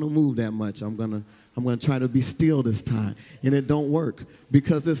not going to move that much. I'm going to try to be still this time. And it don't work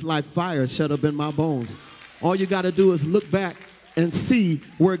because it's like fire shut up in my bones. All you got to do is look back and see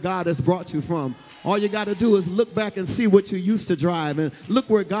where God has brought you from. All you got to do is look back and see what you used to drive and look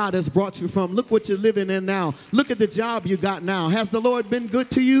where God has brought you from. Look what you're living in now. Look at the job you got now. Has the Lord been good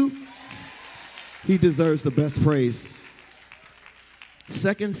to you? He deserves the best praise.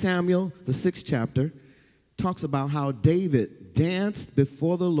 2 Samuel, the 6th chapter, talks about how David danced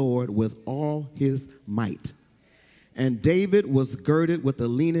before the Lord with all his might. And David was girded with a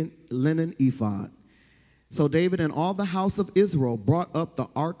linen ephod. So David and all the house of Israel brought up the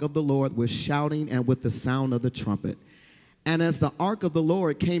ark of the Lord with shouting and with the sound of the trumpet. And as the ark of the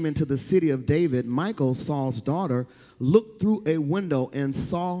Lord came into the city of David, Michal, Saul's daughter, looked through a window and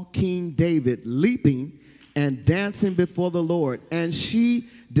saw King David leaping and dancing before the Lord, and she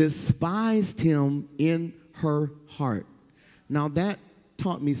despised him in her heart. Now that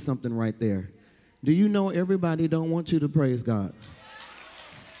taught me something right there. Do you know everybody don't want you to praise God?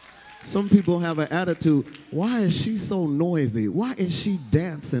 Some people have an attitude, why is she so noisy? Why is she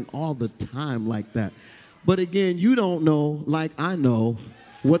dancing all the time like that? But again, you don't know, like I know,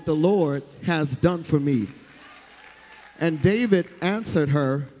 what the Lord has done for me. And David answered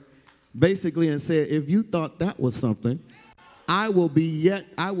her basically and said, if you thought that was something, I will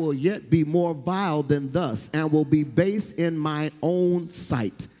yet be more vile than thus, and will be base in my own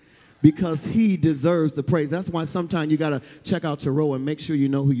sight, because he deserves the praise. That's why sometimes you got to check out your row and make sure you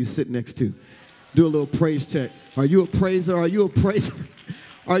know who you sit next to. Do a little praise check. Are you a praiser? Are you a praiser?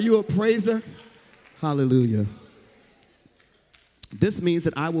 Are you a praiser? Hallelujah. This means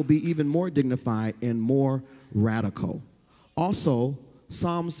that I will be even more dignified and more radical. Also,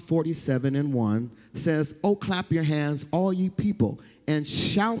 Psalms 47:1 says, oh, clap your hands, all ye people, and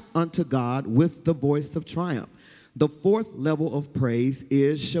shout unto God with the voice of triumph. The fourth level of praise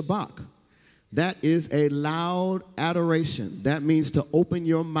is Shabach. That is a loud adoration. That means to open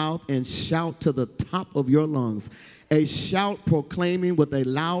your mouth and shout to the top of your lungs. A shout proclaiming with a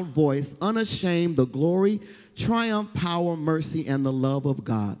loud voice, unashamed, the glory, triumph, power, mercy, and the love of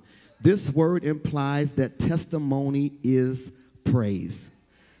God. This word implies that testimony is praise.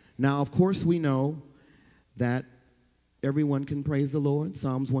 Now, of course, we know that everyone can praise the Lord.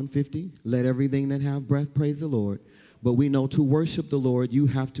 Psalms 150, let everything that have breath praise the Lord. But we know to worship the Lord, you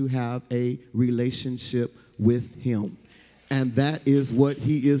have to have a relationship with him. And that is what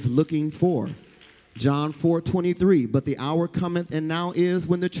he is looking for. John 4:23, but the hour cometh and now is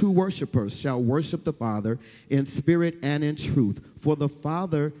when the true worshipers shall worship the Father in spirit and in truth. For the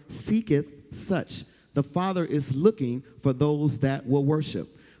Father seeketh such. The Father is looking for those that will worship.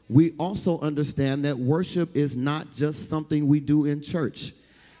 We also understand that worship is not just something we do in church.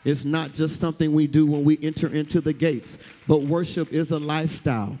 It's not just something we do when we enter into the gates, but worship is a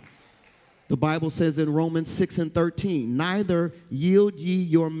lifestyle. The Bible says in Romans 6:13, neither yield ye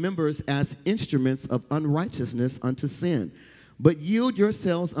your members as instruments of unrighteousness unto sin, but yield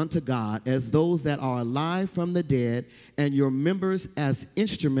yourselves unto God as those that are alive from the dead, and your members as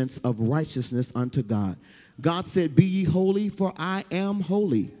instruments of righteousness unto God. God said, be ye holy, for I am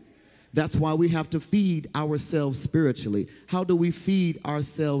holy. That's why we have to feed ourselves spiritually. How do we feed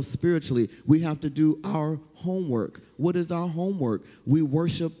ourselves spiritually? We have to do our homework. What is our homework? We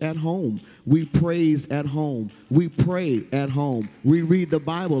worship at home. We praise at home. We pray at home. We read the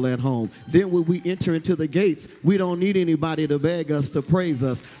Bible at home. Then when we enter into the gates, we don't need anybody to beg us to praise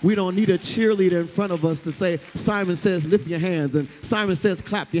us. We don't need a cheerleader in front of us to say, Simon says, lift your hands, and Simon says,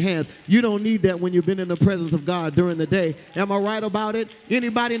 clap your hands. You don't need that when you've been in the presence of God during the day. Am I right about it?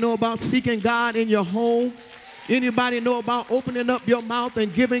 Anybody know about seeking God in your home? Anybody know about opening up your mouth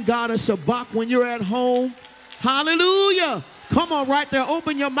and giving God a shabach when you're at home? Hallelujah. Come on right there.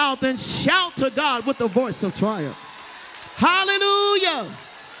 Open your mouth and shout to God with the voice of triumph. Hallelujah.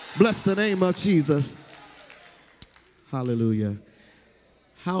 Bless the name of Jesus. Hallelujah.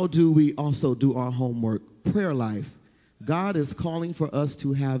 How do we also do our homework? Prayer life. God is calling for us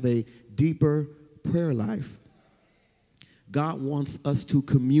to have a deeper prayer life. God wants us to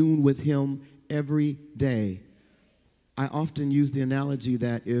commune with him every day. I often use the analogy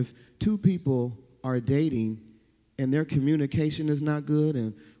that if two people are dating and their communication is not good,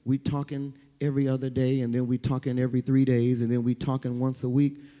 and we talking every other day, and then we talking every 3 days, and then we talking once a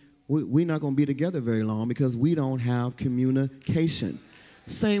week, we're not going to be together very long because we don't have communication.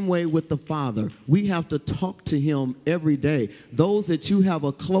 Same way with the Father. We have to talk to him every day. Those that you have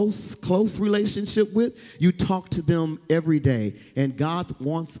a close relationship with, you talk to them every day. And God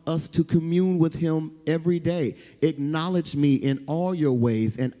wants us to commune with him every day. Acknowledge me in all your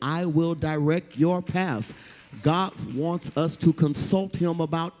ways, and I will direct your paths. God wants us to consult him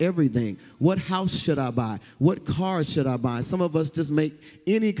about everything. What house should I buy? What car should I buy? Some of us just make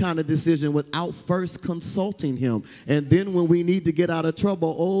any kind of decision without first consulting him. And then when we need to get out of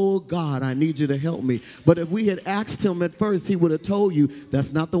trouble, oh God, I need you to help me. But if we had asked him at first, he would have told you,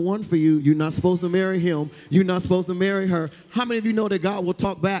 that's not the one for you. You're not supposed to marry him. You're not supposed to marry her. How many of you know that God will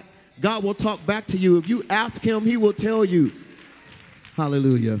talk back? God will talk back to you. If you ask him, he will tell you.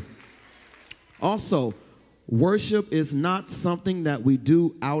 Hallelujah. Also, worship is not something that we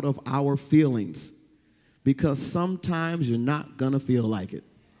do out of our feelings, because sometimes you're not going to feel like it.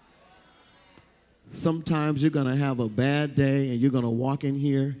 Sometimes you're going to have a bad day and you're going to walk in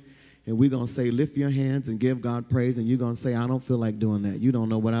here and we're going to say, lift your hands and give God praise. And you're going to say, I don't feel like doing that. You don't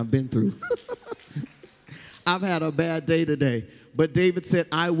know what I've been through. I've had a bad day today. But David said,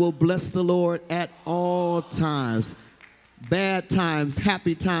 I will bless the Lord at all times. Bad times,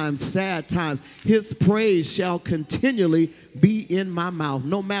 happy times, sad times. His praise shall continually be in my mouth.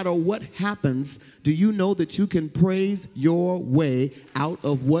 No matter what happens, do you know that you can praise your way out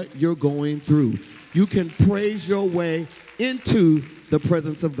of what you're going through? You can praise your way into the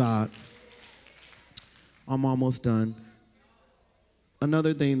presence of God. I'm almost done.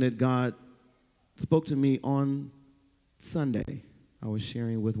 Another thing that God spoke to me on Sunday, I was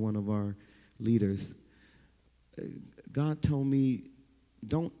sharing with one of our leaders. God told me,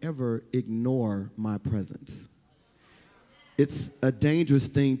 don't ever ignore my presence. It's a dangerous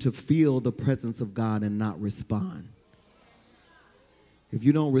thing to feel the presence of God and not respond. If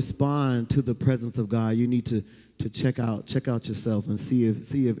you don't respond to the presence of God, you need to check out yourself and see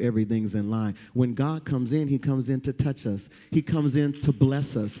if everything's in line. When God comes in, he comes in to touch us. He comes in to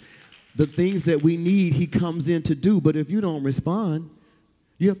bless us. The things that we need, he comes in to do. But if you don't respond,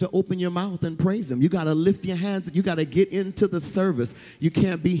 you have to open your mouth and praise him. You got to lift your hands. You got to get into the service. You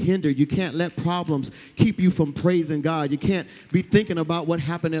can't be hindered. You can't let problems keep you from praising God. You can't be thinking about what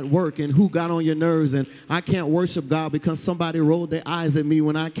happened at work and who got on your nerves. And I can't worship God because somebody rolled their eyes at me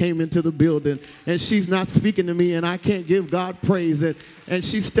when I came into the building and she's not speaking to me and I can't give God praise. And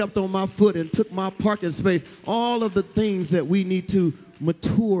she stepped on my foot and took my parking space. All of the things that we need to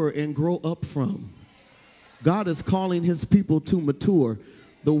mature and grow up from. God is calling his people to mature.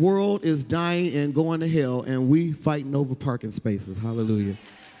 The world is dying and going to hell, and we fighting over parking spaces. Hallelujah.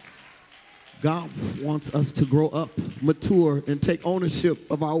 God wants us to grow up, mature, and take ownership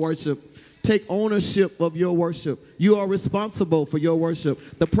of our worship. Take ownership of your worship. You are responsible for your worship.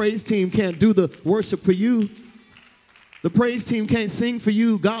 The praise team can't do the worship for you. The praise team can't sing for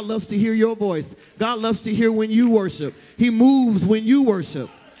you. God loves to hear your voice. God loves to hear when you worship. He moves when you worship.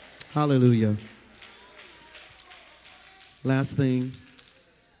 Hallelujah. Last thing.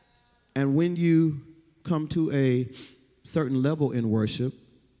 And when you come to a certain level in worship,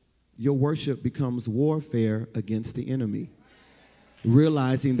 your worship becomes warfare against the enemy.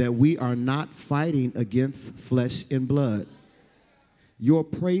 Realizing that we are not fighting against flesh and blood. Your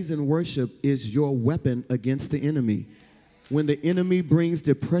praise and worship is your weapon against the enemy. When the enemy brings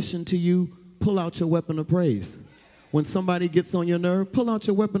depression to you, pull out your weapon of praise. When somebody gets on your nerve, pull out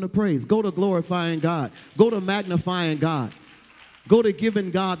your weapon of praise. Go to glorifying God. Go to magnifying God. Go to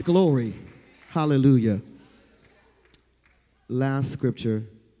giving God glory. Hallelujah. Last scripture,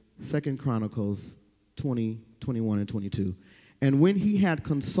 2 Chronicles 20, 21, and 22. And when he had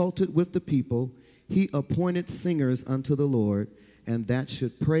consulted with the people, he appointed singers unto the Lord, and that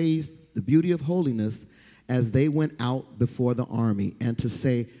should praise the beauty of holiness as they went out before the army, and to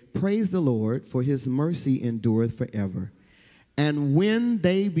say, praise the Lord, for his mercy endureth forever. And when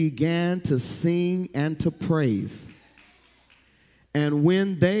they began to sing and to praise, And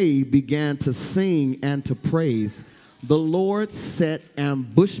when they began to sing and to praise, the Lord set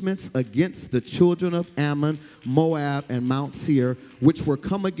ambushments against the children of Ammon, Moab, and Mount Seir, which were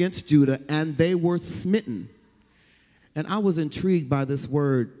come against Judah, and they were smitten. And I was intrigued by this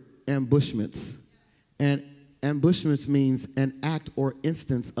word, ambushments. And ambushments means an act or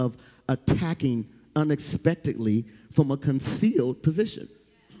instance of attacking unexpectedly from a concealed position.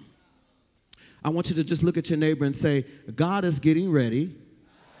 I want you to just look at your neighbor and say, God is getting ready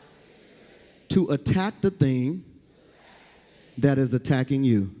to attack the thing that is attacking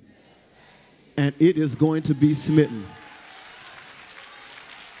you. And it is going to be smitten.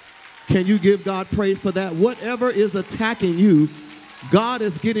 Can you give God praise for that? Whatever is attacking you, God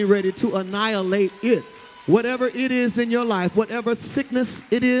is getting ready to annihilate it. Whatever it is in your life, whatever sickness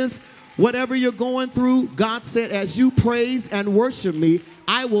it is, whatever you're going through, God said, as you praise and worship me,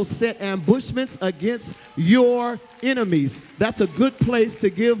 I will set ambushments against your enemies. That's a good place to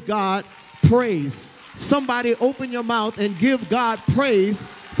give God praise. Somebody open your mouth and give God praise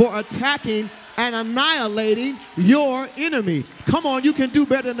for attacking and annihilating your enemy. Come on, you can do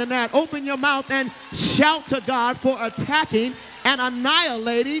better than that. Open your mouth and shout to God for attacking and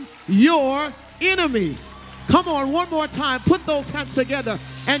annihilating your enemy. Come on, one more time. Put those hands together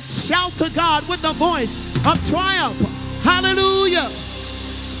and shout to God with the voice of triumph. Hallelujah.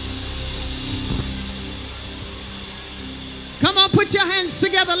 Come on, put your hands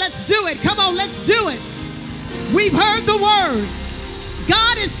together. Let's do it. Come on, let's do it. We've heard the word.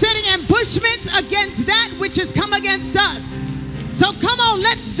 God is setting ambushments against that which has come against us. So come on,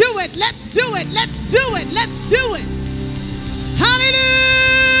 let's do it. Let's do it. Let's do it. Let's do it.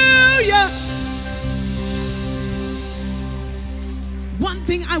 Hallelujah. One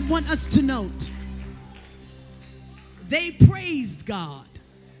thing I want us to note. They praised God.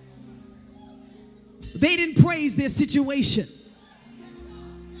 They didn't praise their situation.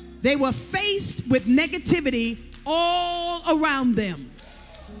 They were faced with negativity all around them.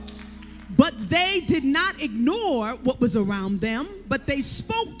 But they did not ignore what was around them, but they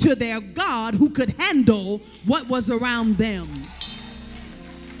spoke to their God who could handle what was around them.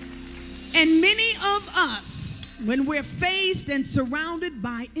 And many of us, when we're faced and surrounded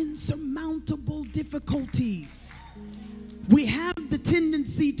by insurmountable difficulties, we have the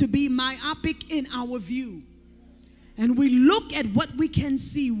tendency to be myopic in our view. And we look at what we can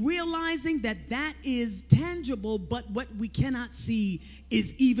see, realizing that that is tangible, but what we cannot see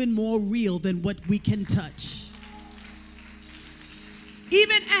is even more real than what we can touch.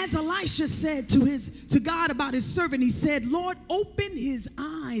 Even as Elisha said to God about his servant, he said, Lord, open his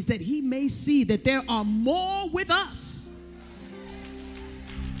eyes that he may see that there are more with us.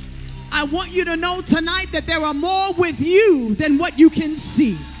 I want you to know tonight that there are more with you than what you can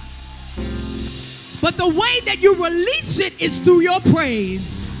see. But the way that you release it is through your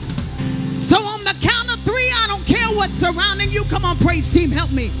praise. So on the count of 3, I don't care what's surrounding you. Come on, praise team,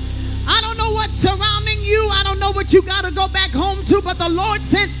 help me. I don't know what's surrounding you. I don't know what you got to go back home to. But the Lord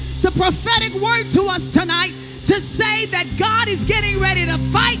sent the prophetic word to us tonight to say that God is getting ready to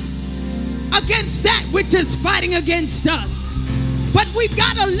fight against that which is fighting against us. But we've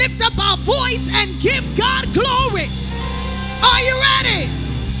got to lift up our voice and give God glory. Are you ready?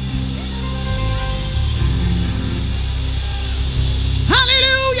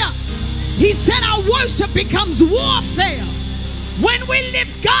 Hallelujah. He said our worship becomes warfare when we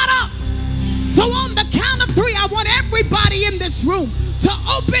lift God up. So on the count of 3, I want everybody in this room to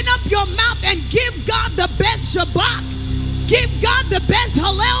open up your mouth and give God the best Shabbat. Give God the best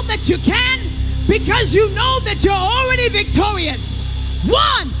Hallel that you can, because you know that you're already victorious.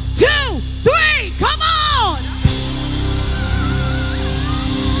 1, 2, 3, come on.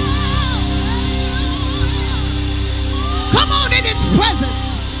 Come on in his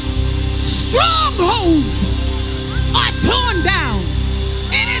presence. Strongholds are torn down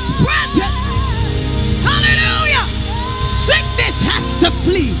in his presence. Hallelujah. Sickness has to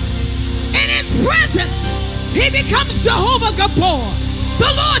flee. In his presence, he becomes Jehovah Gabor,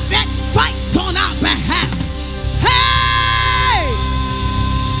 the Lord that fights on our behalf. Hey!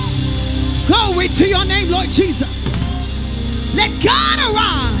 Glory to your name, Lord Jesus. Let God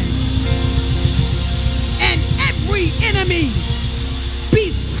arise and every enemy be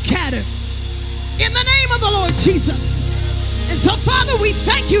scattered in the name of the Lord Jesus. And so, Father, we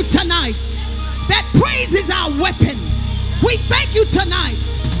thank you tonight that praise is our weapon. We thank you tonight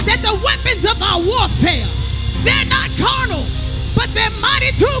that the weapons of our warfare, they're not carnal, but they're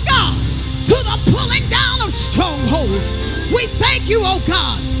mighty through God to the pulling down of strongholds. We thank you, oh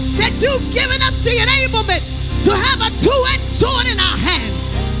God, that you've given us the enablement to have a two-edged sword in our hand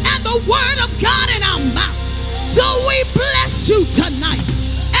and the word of God in our mouth. So we bless bless you tonight.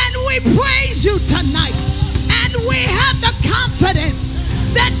 And we praise you tonight. And we have the confidence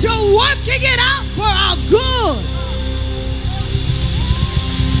that you're working it out for our good.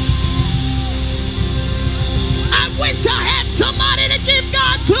 I wish I had somebody to give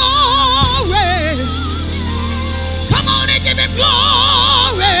God glory. Come on and give him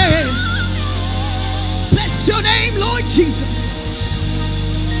glory. Bless your name, Lord Jesus.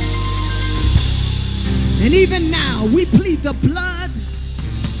 And even now, we plead the blood.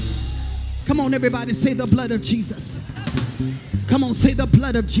 Come on, everybody, say the blood of Jesus. Come on, say the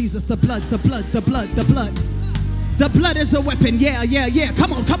blood of Jesus. The blood, the blood, the blood, the blood. The blood is a weapon. Yeah, yeah, yeah.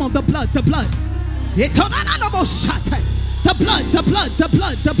 Come on, come on, the blood, the blood. The blood, the blood, the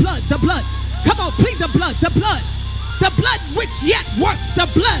blood, the blood, the blood. Come on, plead the blood, the blood. The blood which yet works. The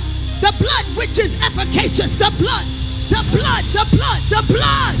blood which is efficacious. The blood, the blood, the blood, the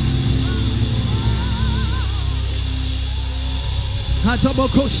blood.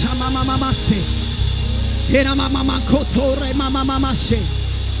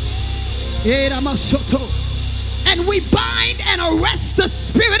 And we bind and arrest the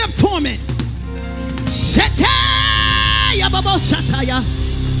spirit of torment. Hey,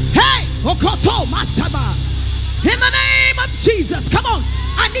 in the name of Jesus. Come on,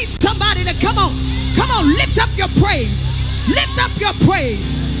 I need somebody to come on, lift up your praise, lift up your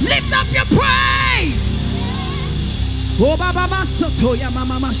praise, lift up your praise.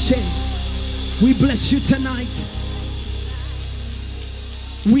 We bless you tonight.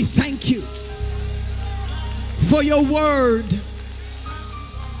 We thank you for your word.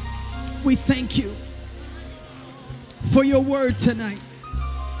 We thank you for your word tonight.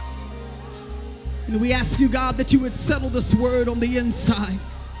 And we ask you, God, that you would settle this word on the inside.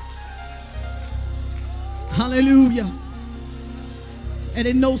 Hallelujah. And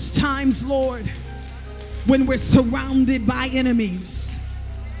in those times, Lord, when we're surrounded by enemies,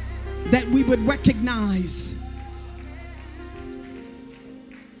 that we would recognize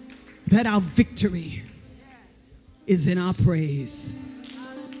that our victory is in our praise.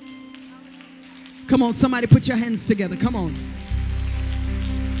 Come on, somebody put your hands together. Come on.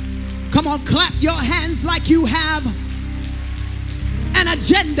 Come on, clap your hands like you have an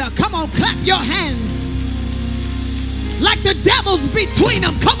agenda. Come on, clap your hands like the devil's between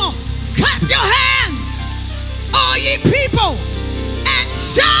them. Come on, clap your hands, all ye people, and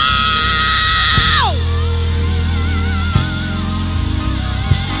shout.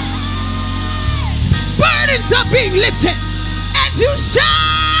 Burdens are being lifted as you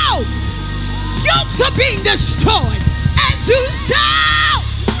shout. Yokes are being destroyed as you shout.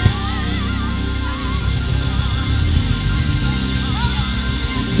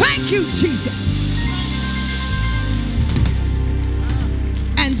 Thank you, Jesus.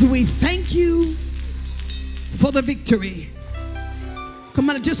 And we thank you for the victory. Come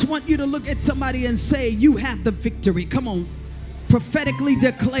on, I just want you to look at somebody and say, you have the victory. Come on, prophetically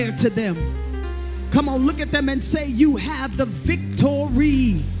declare to them. Come on, look at them and say, you have the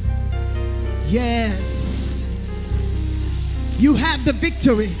victory. Yes, you have the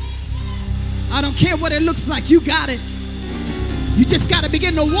victory. I don't care what it looks like, you got it. You just got to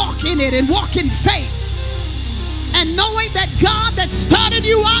begin to walk in it and walk in faith. And knowing that God that started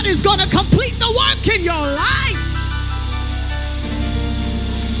you out is going to complete the work in your life.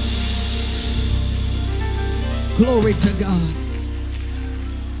 Glory to God.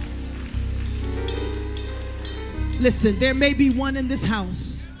 Listen, there may be one in this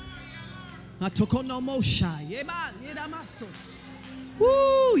house.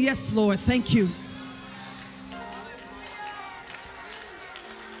 Woo, yes, Lord, thank you.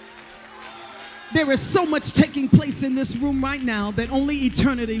 There is so much taking place in this room right now that only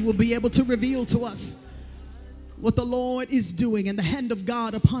eternity will be able to reveal to us what the Lord is doing and the hand of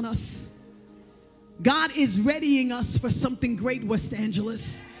God upon us. God is readying us for something great, West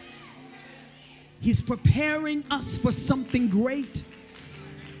Angeles. He's preparing us for something great.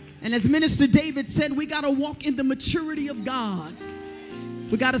 And as Minister David said, we got to walk in the maturity of God.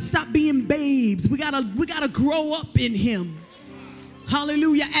 We got to stop being babes. We got to grow up in him.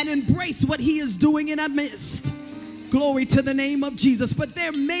 Hallelujah. And embrace what he is doing in our midst. Glory to the name of Jesus. But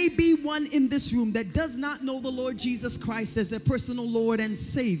there may be one in this room that does not know the Lord Jesus Christ as their personal Lord and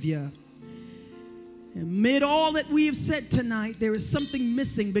Savior. Amid all that we have said tonight, there is something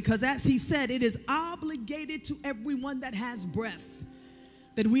missing, because as he said, it is obligated to everyone that has breath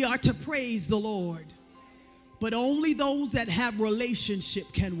that we are to praise the Lord. But only those that have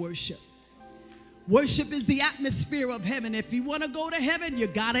relationship can worship. Worship is the atmosphere of heaven. If you want to go to heaven, you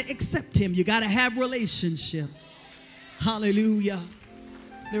got to accept him. You got to have relationship. Hallelujah.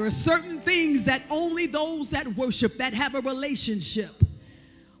 There are certain things that only those that worship, that have a relationship,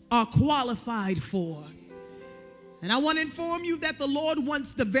 are qualified for. And I want to inform you that the Lord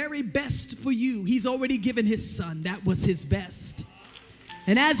wants the very best for you. He's already given his son. That was his best.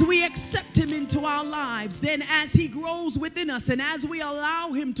 And as we accept him into our lives, then as he grows within us and as we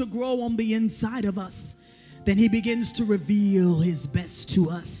allow him to grow on the inside of us, then he begins to reveal his best to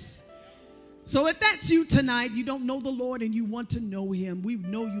us. So if that's you tonight, you don't know the Lord and you want to know him, we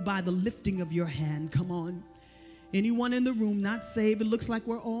know you by the lifting of your hand. Come on. Anyone in the room not saved? It looks like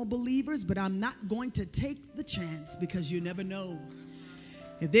we're all believers, but I'm not going to take the chance because you never know.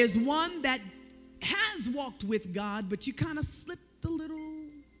 If there's one that has walked with God, but you kind of slipped a little,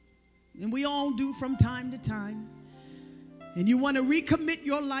 and we all do from time to time, and you want to recommit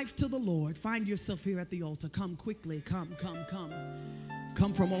your life to the Lord, find yourself here at the altar. Come quickly. Come.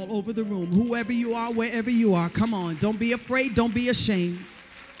 Come from all over the room. Whoever you are, wherever you are, come on. Don't be afraid. Don't be ashamed.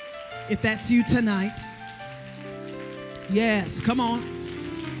 If that's you tonight. Yes, come on.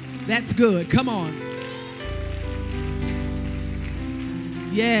 That's good. Come on.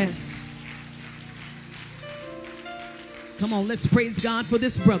 Yes. Come on, let's praise God for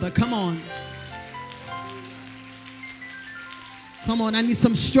this brother. Come on. Come on, I need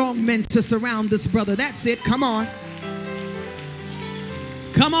some strong men to surround this brother. That's it. Come on.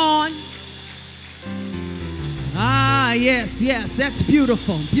 Come on. Ah, yes. That's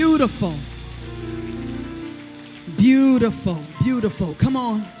beautiful. Beautiful. Come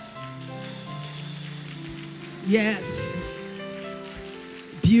on. Yes.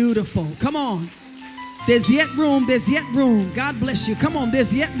 Beautiful. Come on. There's yet room. God bless you. Come on.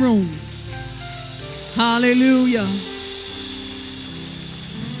 There's yet room. Hallelujah.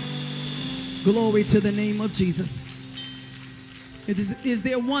 Glory to the name of Jesus. Is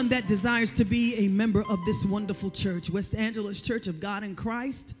there one that desires to be a member of this wonderful church, West Angeles Church of God in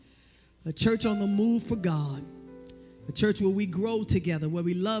Christ, a church on the move for God, a church where we grow together, where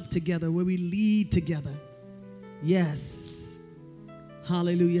we love together, where we lead together? Yes.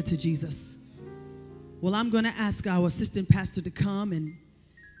 Hallelujah to Jesus. Well, I'm going to ask our assistant pastor to come and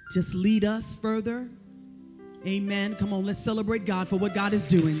just lead us further. Amen. Come on, let's celebrate God for what God is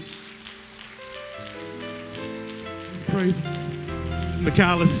doing. Praise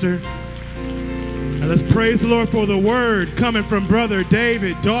McAllister. And let's praise the Lord for the word coming from Brother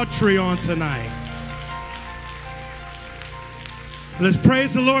David Daughtry on tonight. Let's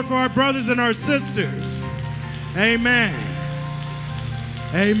praise the Lord for our brothers and our sisters. Amen.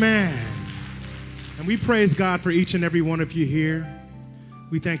 Amen. And we praise God for each and every one of you here.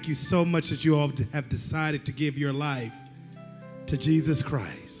 We thank you so much that you all have decided to give your life to Jesus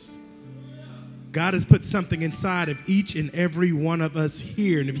Christ. God has put something inside of each and every one of us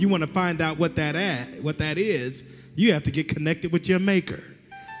here. And if you want to find out what that is, you have to get connected with your Maker.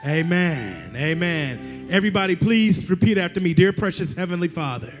 Amen. Amen. Everybody, please repeat after me. Dear precious Heavenly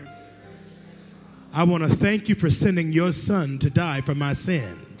Father, I want to thank you for sending your Son to die for my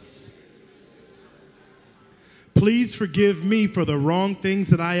sins. Please forgive me for the wrong things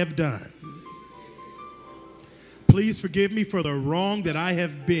that I have done. Please forgive me for the wrong that I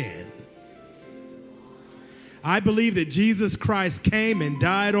have been. I believe that Jesus Christ came and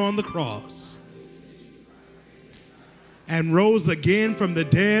died on the cross and rose again from the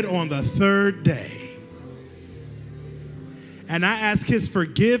dead on the third day. And I ask his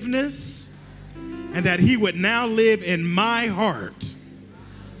forgiveness and that he would now live in my heart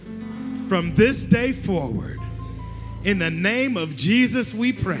from this day forward. In the name of Jesus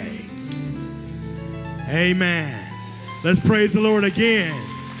we pray. Amen. Let's praise the Lord again.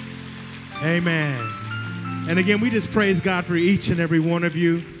 Amen. And again, we just praise God for each and every one of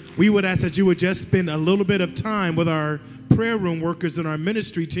you. We would ask that you would just spend a little bit of time with our prayer room workers and our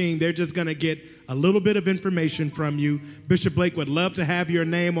ministry team. They're just going to get a little bit of information from you. Bishop Blake would love to have your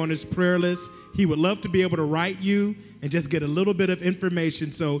name on his prayer list. He would love to be able to write you and just get a little bit of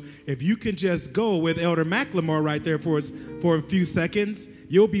information. So if you can just go with Elder McLemore right there for a few seconds,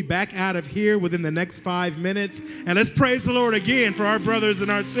 you'll be back out of here within the next 5 minutes. And let's praise the Lord again for our brothers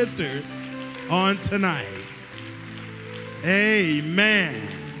and our sisters on tonight. Amen.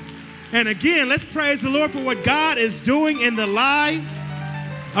 And again, let's praise the Lord for what God is doing in the lives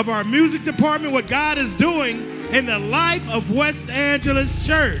of our music department, what God is doing in the life of West Angeles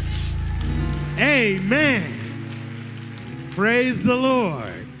Church. Amen. Praise the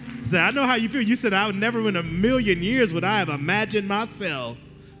Lord. So I know how you feel. You said, I would never in a million years would I have imagined myself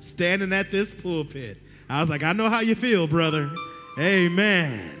standing at this pulpit. I was like, I know how you feel, brother.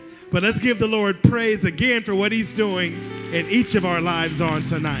 Amen. But let's give the Lord praise again for what he's doing in each of our lives on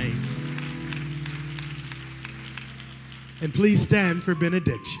tonight. And please stand for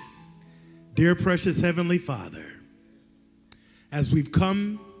benediction. Dear precious Heavenly Father, as we've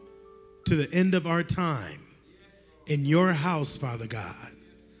come to the end of our time in your house, Father God,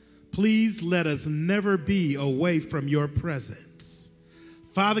 please let us never be away from your presence.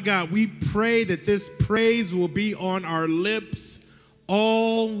 Father God, we pray that this praise will be on our lips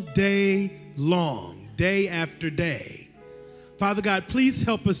all day long, day after day. Father God, please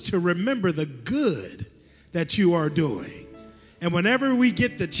help us to remember the good that you are doing. And whenever we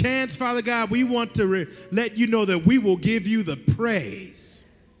get the chance, Father God, we want to let you know that we will give you the praise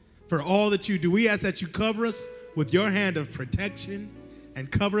for all that you do. We ask that you cover us with your hand of protection and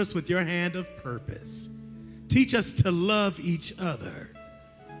cover us with your hand of purpose. Teach us to love each other.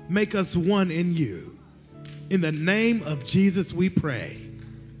 Make us one in you. In the name of Jesus we pray.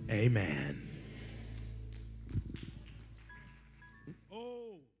 Amen.